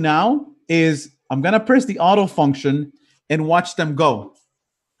to do now is I'm going to press the auto function and watch them go.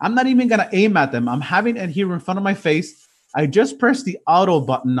 I'm not even going to aim at them. I'm having it here in front of my face. I just press the auto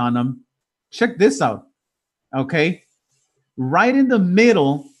button on them. Check this out. Okay. Right in the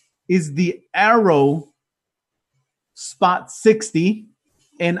middle is the Arrow Spot 60.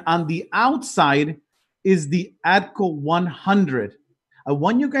 And on the outside is the ADCO 100. I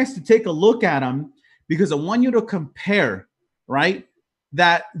want you guys to take a look at them because I want you to compare, right?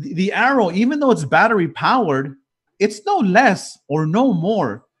 That the Arrow, even though it's battery powered, it's no less or no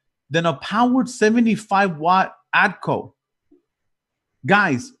more than a powered 75-watt ADCO.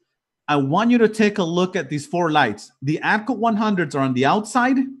 Guys, I want you to take a look at these 4 lights. The ADCO 100s are on the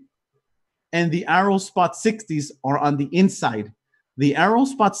outside, and the Arrow Spot 60s are on the inside. The Arrow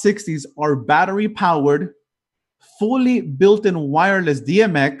Spot 60s are battery powered, fully built-in wireless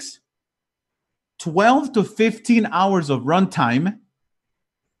DMX, 12 to 15 hours of runtime,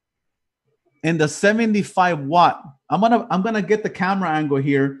 and the 75-watt. I'm gonna get the camera angle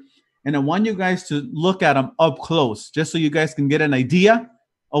here, and I want you guys to look at them up close, just so you guys can get an idea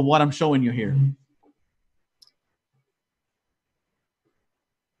of what I'm showing you here.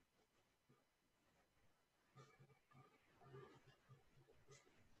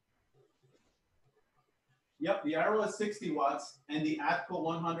 Yep, the Arrow is 60 watts, and the ADCO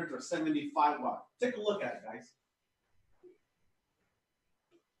 100s are 75 watts. Take a look at it, guys.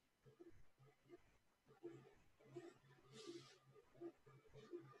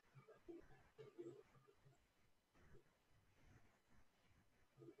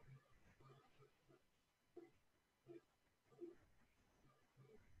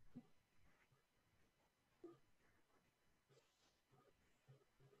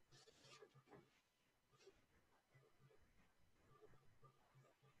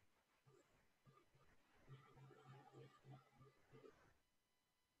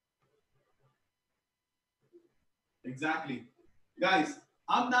 Exactly. Guys,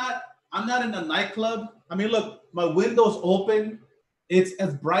 I'm not in a nightclub. I mean, look, my window's open. It's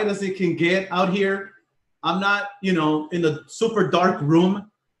as bright as it can get out here. I'm not, in a super dark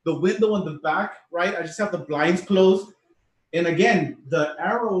room. The window in the back, right? I just have the blinds closed. And again, the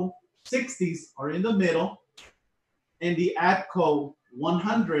Arrow 60s are in the middle, and the Atco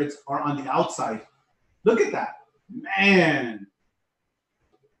 100s are on the outside. Look at that. Man.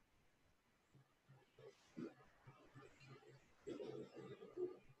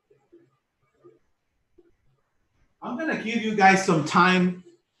 I'm going to give you guys some time.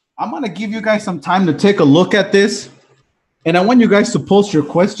 I'm going to give you guys some time to take a look at this. And I want you guys to post your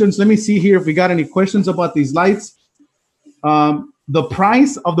questions. Let me see here if we got any questions about these lights. The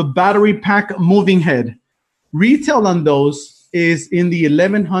price of the battery pack moving head. Retail on those is in the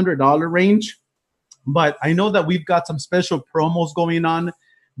 $1,100 range. But I know that we've got some special promos going on.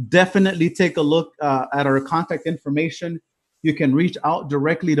 Definitely take a look at our contact information. You can reach out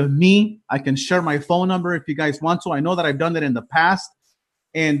directly to me. I can share my phone number if you guys want to. I know that I've done that in the past.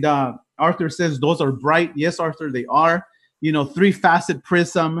 And Arthur says those are bright. Yes, Arthur, they are. 3-facet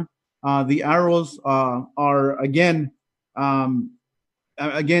prism. The arrows are, again,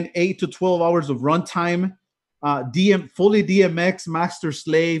 8 to 12 hours of runtime. Fully DMX, master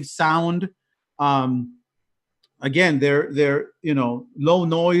slave sound. Again, they're low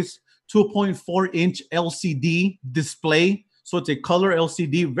noise, 2.4-inch LCD display. So it's a color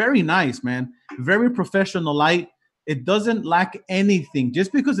LCD. Very nice, man. Very professional light. It doesn't lack anything.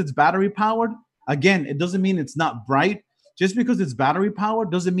 Just because it's battery powered, again, it doesn't mean it's not bright. Just because it's battery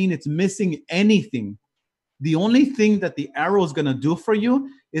powered doesn't mean it's missing anything. The only thing that the Arrow is going to do for you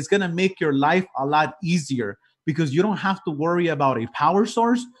is going to make your life a lot easier, because you don't have to worry about a power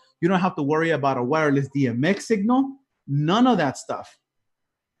source. You don't have to worry about a wireless DMX signal. None of that stuff.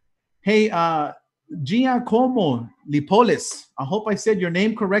 Hey, Giacomo Lipolis, I hope I said your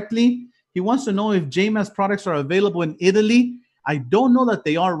name correctly. He wants to know if JMAZ products are available in Italy. I don't know that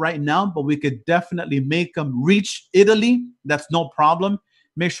they are right now, but we could definitely make them reach Italy. That's no problem.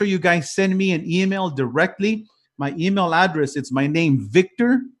 Make sure you guys send me an email directly. My email address, it's my name,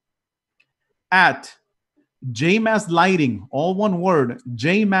 Victor, at JMAZ Lighting, all one word,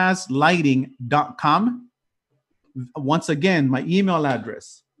 jmazlighting.com. Once again, my email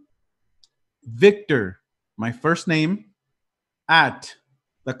address, Victor, my first name, at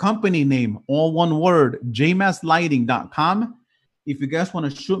the company name, all one word, jmazlighting.com. If you guys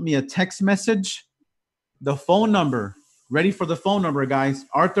want to shoot me a text message, the phone number, ready for the phone number, guys.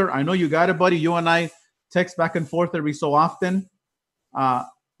 Arthur, I know you got it, buddy. You and I text back and forth every so often.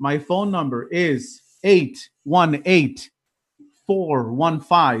 My phone number is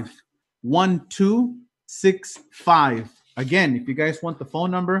 818-415-1265. Again, if you guys want the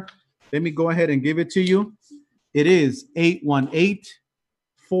phone number, let me go ahead and give it to you. It is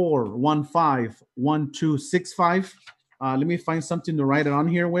 818-415-1265. Let me find something to write it on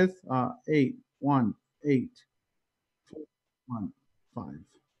here with. 818-415.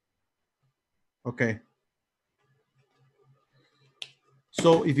 Okay.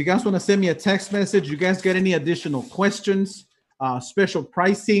 So if you guys want to send me a text message, you guys get any additional questions, special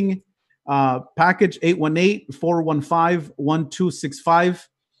pricing, package 818-415-1265.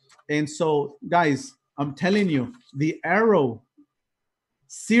 And so, guys, I'm telling you, the Arrow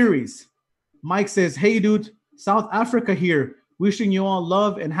series. Mike says, hey, dude, South Africa here. Wishing you all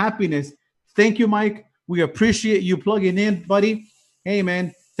love and happiness. Thank you, Mike. We appreciate you plugging in, buddy. Hey,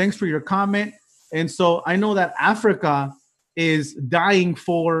 man, thanks for your comment. And so I know that Africa is dying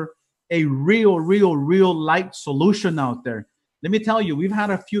for a real light solution out there. Let me tell you, we've had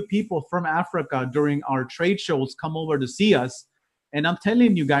a few people from Africa during our trade shows come over to see us. And I'm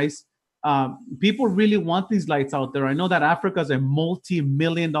telling you guys, people really want these lights out there. I know that Africa is a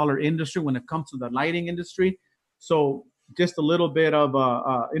multi-million-dollar industry when it comes to the lighting industry. So just a little bit of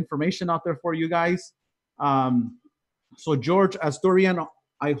information out there for you guys. So George Asturian,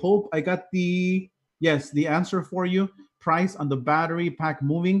 I hope I got the answer for you. Price on the battery pack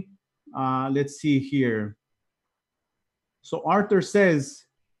moving. Let's see here. So Arthur says,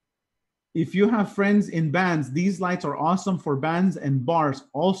 if you have friends in bands, these lights are awesome for bands and bars.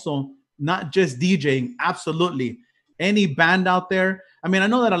 Also, not just DJing. Absolutely. Any band out there. I mean, I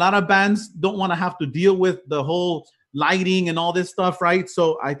know that a lot of bands don't want to have to deal with the whole lighting and all this stuff, right?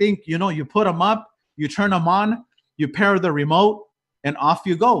 So I think, you put them up, you turn them on, you pair the remote, and off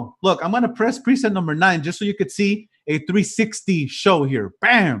you go. Look, I'm going to press preset number 9 just so you could see a 360 show here.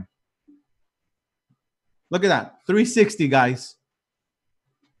 Bam. Look at that. 360, guys.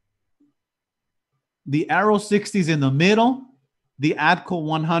 The Arrow 60s in the middle, the Atco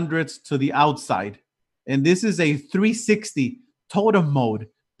 100s to the outside. And this is a 360 totem mode,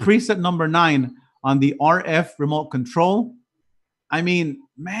 preset number 9 on the RF remote control. I mean,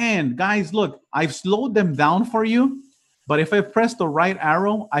 man, guys, look, I've slowed them down for you, but if I press the right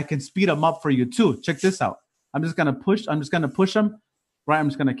arrow, I can speed them up for you too. Check this out. I'm just gonna push them, right? I'm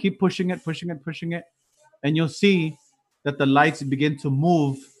just gonna keep pushing it, and you'll see that the lights begin to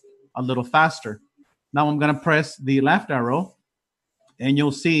move a little faster. Now I'm gonna press the left arrow, and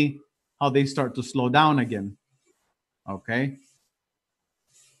you'll see how they start to slow down again. Okay.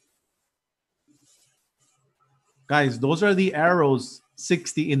 Guys, those are the arrows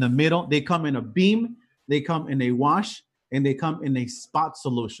 60 in the middle. They come in a beam, they come in a wash, and they come in a spot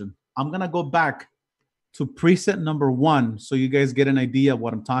solution. I'm going to go back to preset number 1 so you guys get an idea of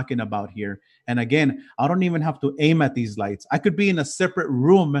what I'm talking about here. And again, I don't even have to aim at these lights. I could be in a separate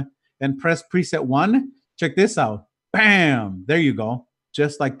room and press preset 1. Check this out. Bam! There you go.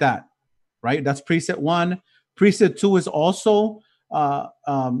 Just like that, right? That's preset 1. Preset 2 is also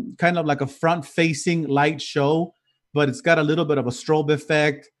kind of like a front-facing light show, but it's got a little bit of a strobe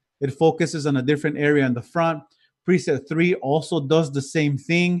effect. It focuses on a different area in the front. Preset 3 also does the same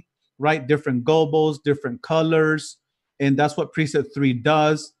thing, right? Different gobos, different colors, and that's what preset 3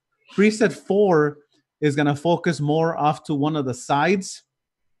 does. Preset 4 is going to focus more off to one of the sides,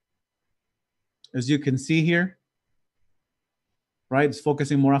 as you can see here, right? It's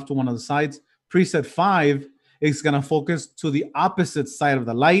focusing more off to one of the sides. Preset 5 is going to focus to the opposite side of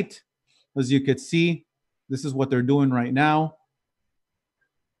the light. As you can see, this is what they're doing right now.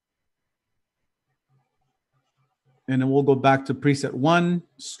 And then we'll go back to preset 1,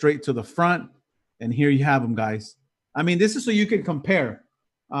 straight to the front. And here you have them, guys. I mean, this is so you can compare.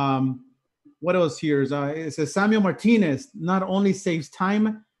 What else here? It says Samuel Martinez not only saves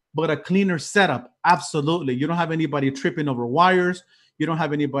time, but a cleaner setup. Absolutely. You don't have anybody tripping over wires. You don't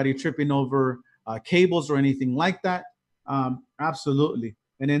have anybody tripping over cables or anything like that. Absolutely.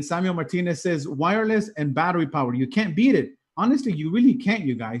 And then Samuel Martinez says wireless and battery power. You can't beat it. Honestly, you really can't,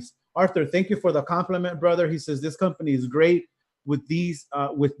 you guys. Arthur, thank you for the compliment, brother. He says this company is great with these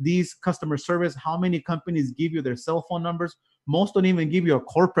customer service. How many companies give you their cell phone numbers? Most don't even give you a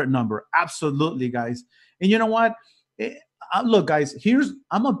corporate number. Absolutely, guys. And you know what? Look, guys,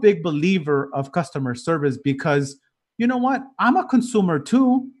 I'm a big believer of customer service because you know what? I'm a consumer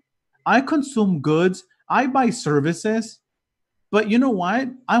too. I consume goods. I buy services. But you know what?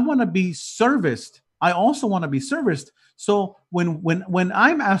 I want to be serviced. I also want to be serviced. So when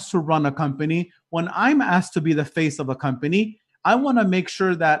I'm asked to run a company, when I'm asked to be the face of a company, I want to make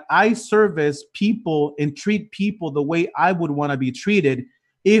sure that I service people and treat people the way I would want to be treated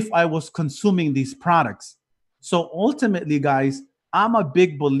if I was consuming these products. So ultimately, guys, I'm a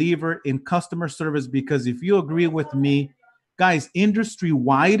big believer in customer service because if you agree with me, guys,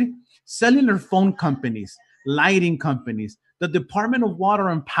 industry-wide, cellular phone companies, lighting companies, the Department of Water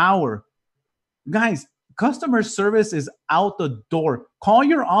and Power, guys, customer service is out the door. Call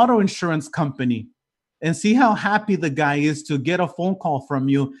your auto insurance company and see how happy the guy is to get a phone call from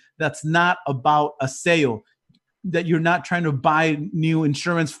you that's not about a sale, that you're not trying to buy new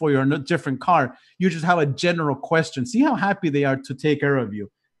insurance for your different car. You just have a general question. See how happy they are to take care of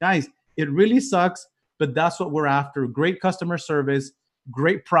you. Guys, it really sucks, but that's what we're after. Great customer service,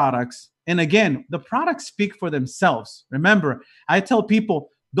 great products. And again, the products speak for themselves. Remember, I tell people,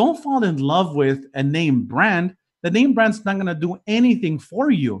 don't fall in love with a name brand. The name brand's not going to do anything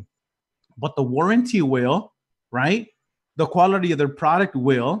for you, but the warranty will, right? The quality of their product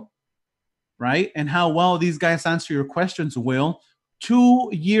will, right? And how well these guys answer your questions will.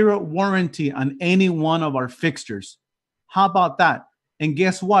 2-year warranty on any one of our fixtures. How about that? And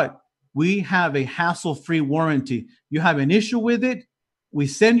guess what? We have a hassle-free warranty. You have an issue with it, we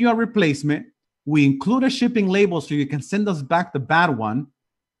send you a replacement. We include a shipping label so you can send us back the bad one.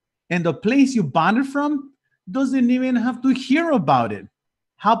 And the place you bought it from doesn't even have to hear about it.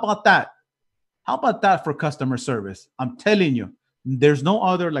 How about that? How about that for customer service? I'm telling you, there's no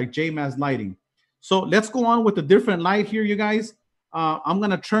other like JMAZ lighting. So let's go on with a different light here, you guys. I'm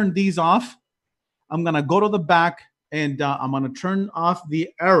going to turn these off. I'm going to go to the back and I'm going to turn off the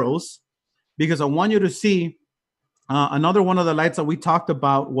arrows because I want you to see another one of the lights that we talked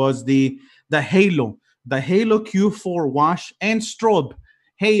about was the Halo Q4 wash and strobe.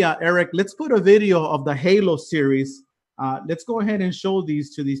 Hey, Eric, let's put a video of the Halo series. Let's go ahead and show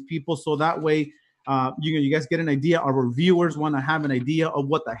these to these people so that way you guys get an idea. Our viewers want to have an idea of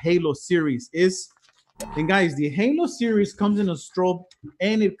what the Halo series is. And guys, the Halo series comes in a strobe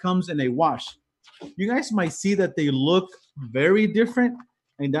and it comes in a wash. You guys might see that they look very different,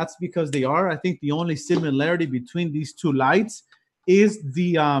 and that's because they are. I think the only similarity between these two lights is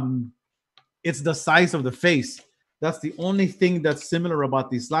the It's the size of the face. That's the only thing that's similar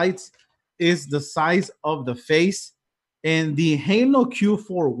about these lights is the size of the face. And the Halo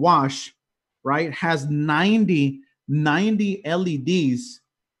Q4 wash, right, has 90 LEDs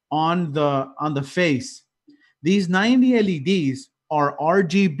on the face. These 90 LEDs are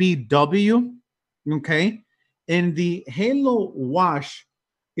RGBW, okay? And the Halo wash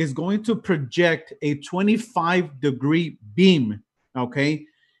is going to project a 25-degree beam, okay?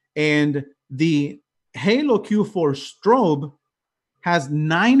 And the Halo Q4 strobe has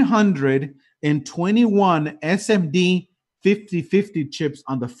 921 SMD 5050 chips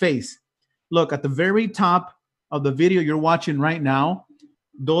on the face. Look at the very top of the video you're watching right now.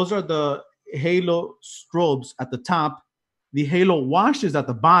 Those are the Halo strobes at the top. The Halo wash is at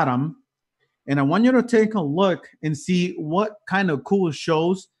the bottom. And I want you to take a look and see what kind of cool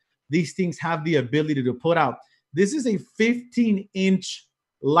shows these things have the ability to put out. This is a 15-inch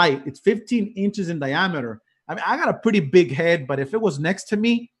light. It's 15 inches in diameter. I mean, I got a pretty big head, but if it was next to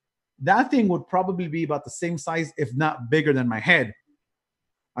me, that thing would probably be about the same size, if not bigger than my head.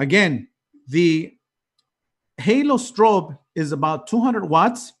 Again, the Halo strobe is about 200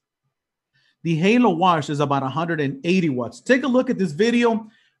 watts. The Halo wash is about 180 watts. Take a look at this video.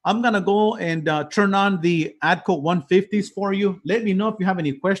 I'm going to go and turn on the ADCO 150s for you. Let me know if you have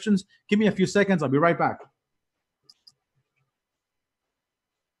any questions. Give me a few seconds. I'll be right back.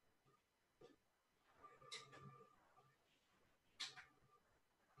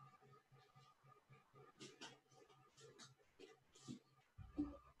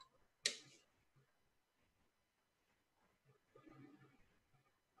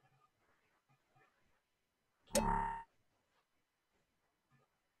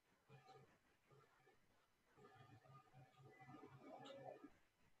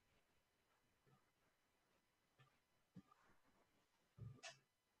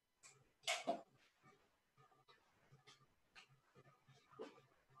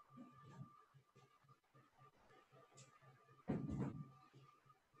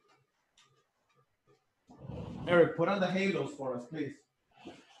 Eric, put on the halos for us, please.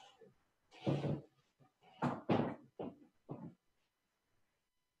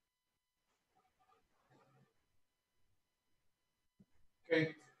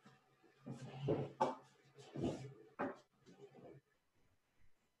 Okay.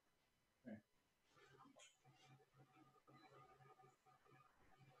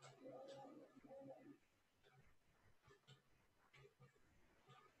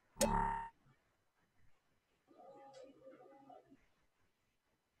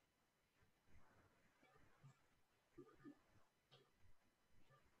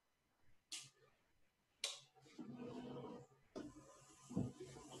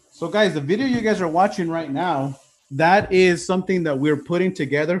 So guys, the video you guys are watching right now, that is something that we're putting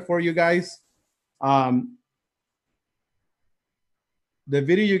together for you guys. The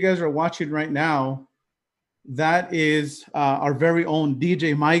video you guys are watching right now, that is our very own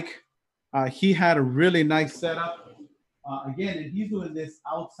DJ Mike. He had a really nice setup. Again, and he's doing this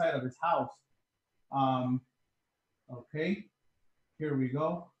outside of his house. Okay, here we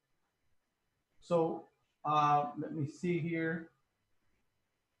go. So let me see here.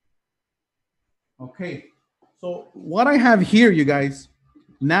 Okay, so what I have here, you guys,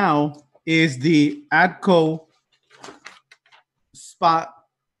 now is the ADCO Spot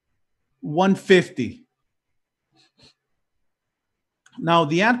 150. Now,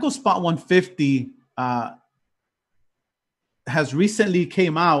 the ADCO Spot 150 has recently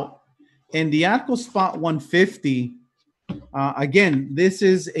came out, and the ADCO Spot 150, again, this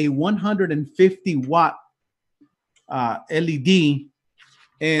is a 150 watt LED.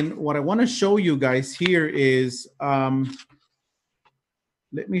 And what I want to show you guys here is, let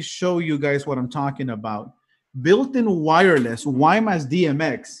me show you guys what I'm talking about. Built-in wireless JMAZ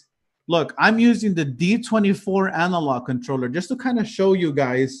DMX. Look, I'm using the D24 analog controller just to kind of show you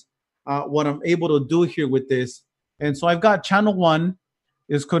guys what I'm able to do here with this. And so I've got channel 1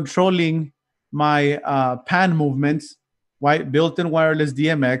 is controlling my pan movements, right? Built-in wireless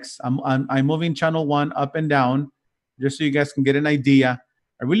DMX. I'm moving channel 1 up and down just so you guys can get an idea.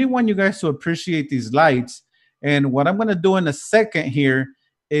 I really want you guys to appreciate these lights. And what I'm going to do in a second here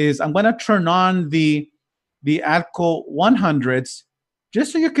is I'm going to turn on the ADCO 100s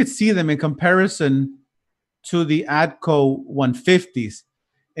just so you could see them in comparison to the ADCO 150s.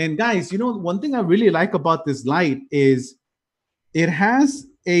 And guys, you know, one thing I really like about this light is it has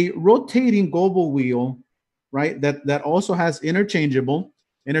a rotating gobble wheel, right? That also has interchangeable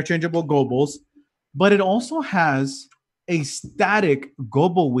gobbles, but it also has a static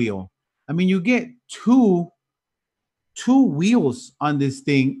gobble wheel. I mean, you get two wheels on this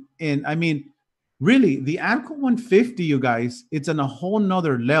thing, and I mean, really, the ADCO 150, you guys, it's on a whole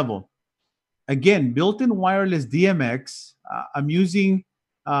nother level. Again, built-in wireless DMX. I'm using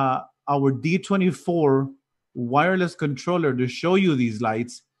our D24 wireless controller to show you these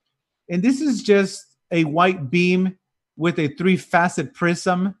lights. And this is just a white beam with a 3-facet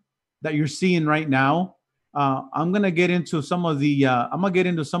prism that you're seeing right now. I'm gonna get into some of the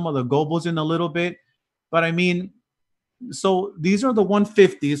gobos in a little bit, but I mean, so these are the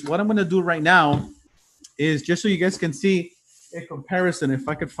 150s. What I'm gonna do right now is just so you guys can see a comparison. If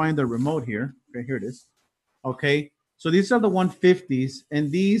I could find the remote here, okay, here it is. Okay, so these are the 150s,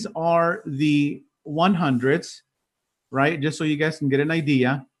 and these are the 100s, right? Just so you guys can get an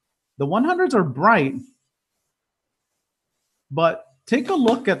idea. The 100s are bright, but take a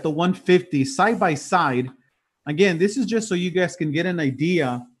look at the 150 side by side. Again, this is just so you guys can get an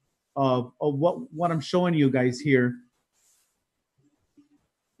idea of what I'm showing you guys here.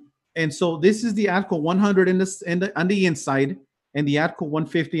 And so this is the ADCO 100 on the inside and the ADCO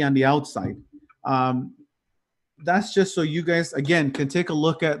 150 on the outside. That's just so you guys, again, can take a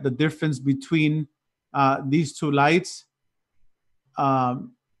look at the difference between these two lights.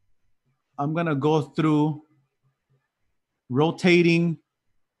 I'm going to go through rotating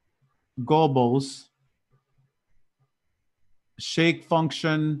gobos, shake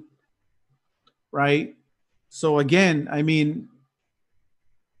function, right? So again, I mean,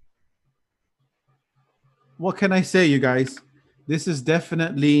 what can I say, you guys? This is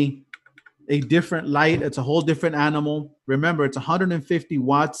definitely a different light. It's a whole different animal. Remember, it's 150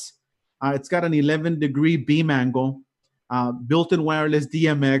 watts. It's got an 11-degree beam angle, built-in wireless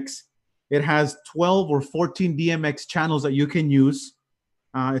DMX. It has 12 or 14 DMX channels that you can use.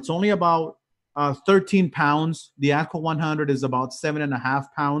 It's only about 13 pounds. The ADCO 100 is about 7.5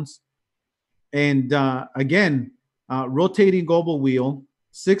 pounds. And again, rotating gobo wheel,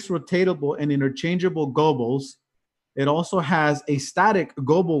 6 rotatable and interchangeable gobos. It also has a static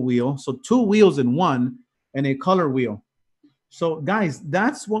gobo wheel, so 2 wheels in one, and a color wheel. So guys,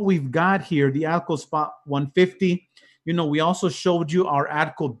 that's what we've got here, the ADCO Spot 150. You know, we also showed you our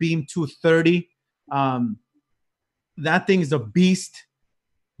ADCO Beam 230. That thing is a beast.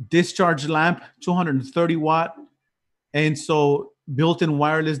 Discharge lamp, 230 watt. And so built-in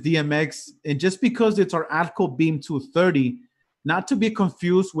wireless DMX. And just because it's our ADCO Beam 230, not to be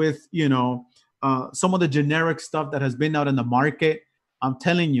confused with, you know, some of the generic stuff that has been out in the market. I'm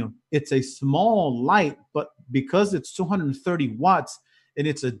telling you, it's a small light, but because it's 230 watts and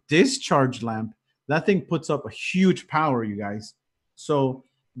it's a discharge lamp, that thing puts up a huge power, you guys. So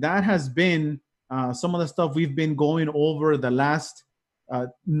that has been some of the stuff we've been going over the last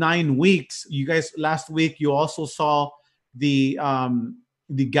 9 weeks. You guys, last week, you also saw the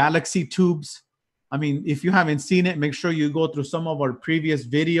Galaxy tubes. I mean, if you haven't seen it, make sure you go through some of our previous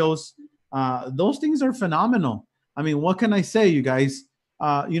videos. Those things are phenomenal. I mean, what can I say, you guys?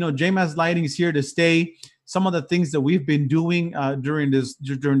 You know, JMAZ Lighting is here to stay. Some of the things that we've been doing during this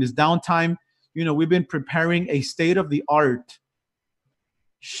downtime, you know, we've been preparing a state-of-the-art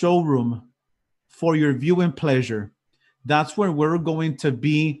showroom for your viewing pleasure. That's where we're going to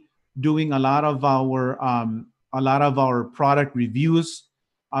be doing a lot of our product reviews,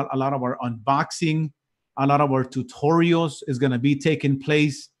 a lot of our unboxing, a lot of our tutorials is going to be taking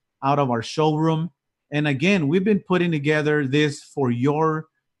place out of our showroom. And again, we've been putting together this for your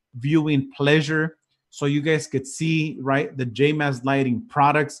viewing pleasure, so you guys could see, right, the JMAZ Lighting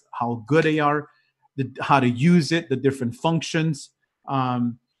products, how good they are, how to use it, the different functions.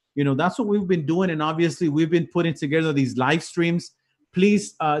 You know, that's what we've been doing. And obviously, we've been putting together these live streams.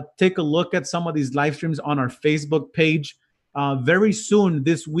 Please take a look at some of these live streams on our Facebook page. Very soon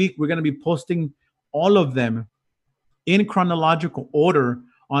this week, we're going to be posting all of them in chronological order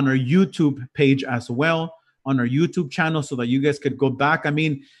on our YouTube page as well, on our YouTube channel, so that you guys could go back. I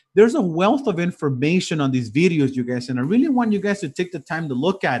mean, there's a wealth of information on these videos, you guys, and I really want you guys to take the time to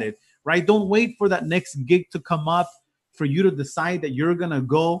look at it, right? Don't wait for that next gig to come up for you to decide that you're going to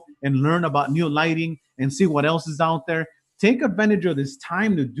go and learn about new lighting and see what else is out there. Take advantage of this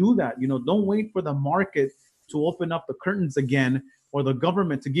time to do that. You know, don't wait for the market to open up the curtains again or the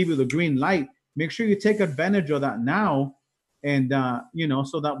government to give you the green light. Make sure you take advantage of that now. And, you know,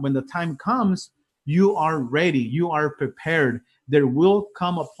 so that when the time comes, you are ready, you are prepared. There will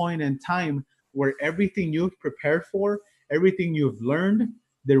come a point in time where everything you've prepared for, everything you've learned,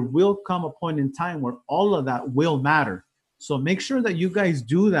 there will come a point in time where all of that will matter. So make sure that you guys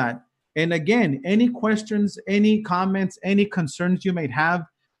do that. And again, any questions, any comments, any concerns you may have,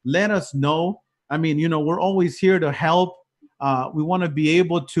 let us know. I mean, you know, we're always here to help. We want to be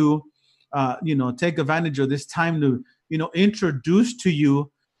able to, you know, take advantage of this time to, you know, introduce to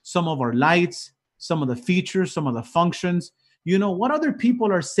you some of our lights, some of the features, some of the functions. You know, what other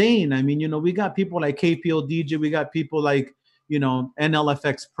people are saying. I mean, you know, we got people like KPO DJ, we got people like, you know,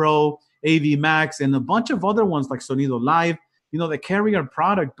 NLFX Pro, AV Max, and a bunch of other ones like Sonido Live, you know, that carry our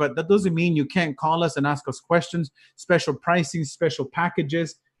product. But that doesn't mean you can't call us and ask us questions, special pricing, special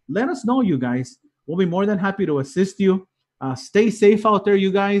packages. Let us know, you guys. We'll be more than happy to assist you. Stay safe out there,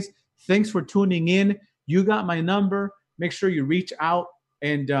 you guys. Thanks for tuning in. You got my number. Make sure you reach out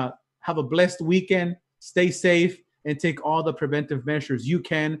and have a blessed weekend. Stay safe and take all the preventive measures you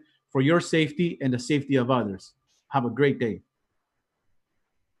can for your safety and the safety of others. Have a great day.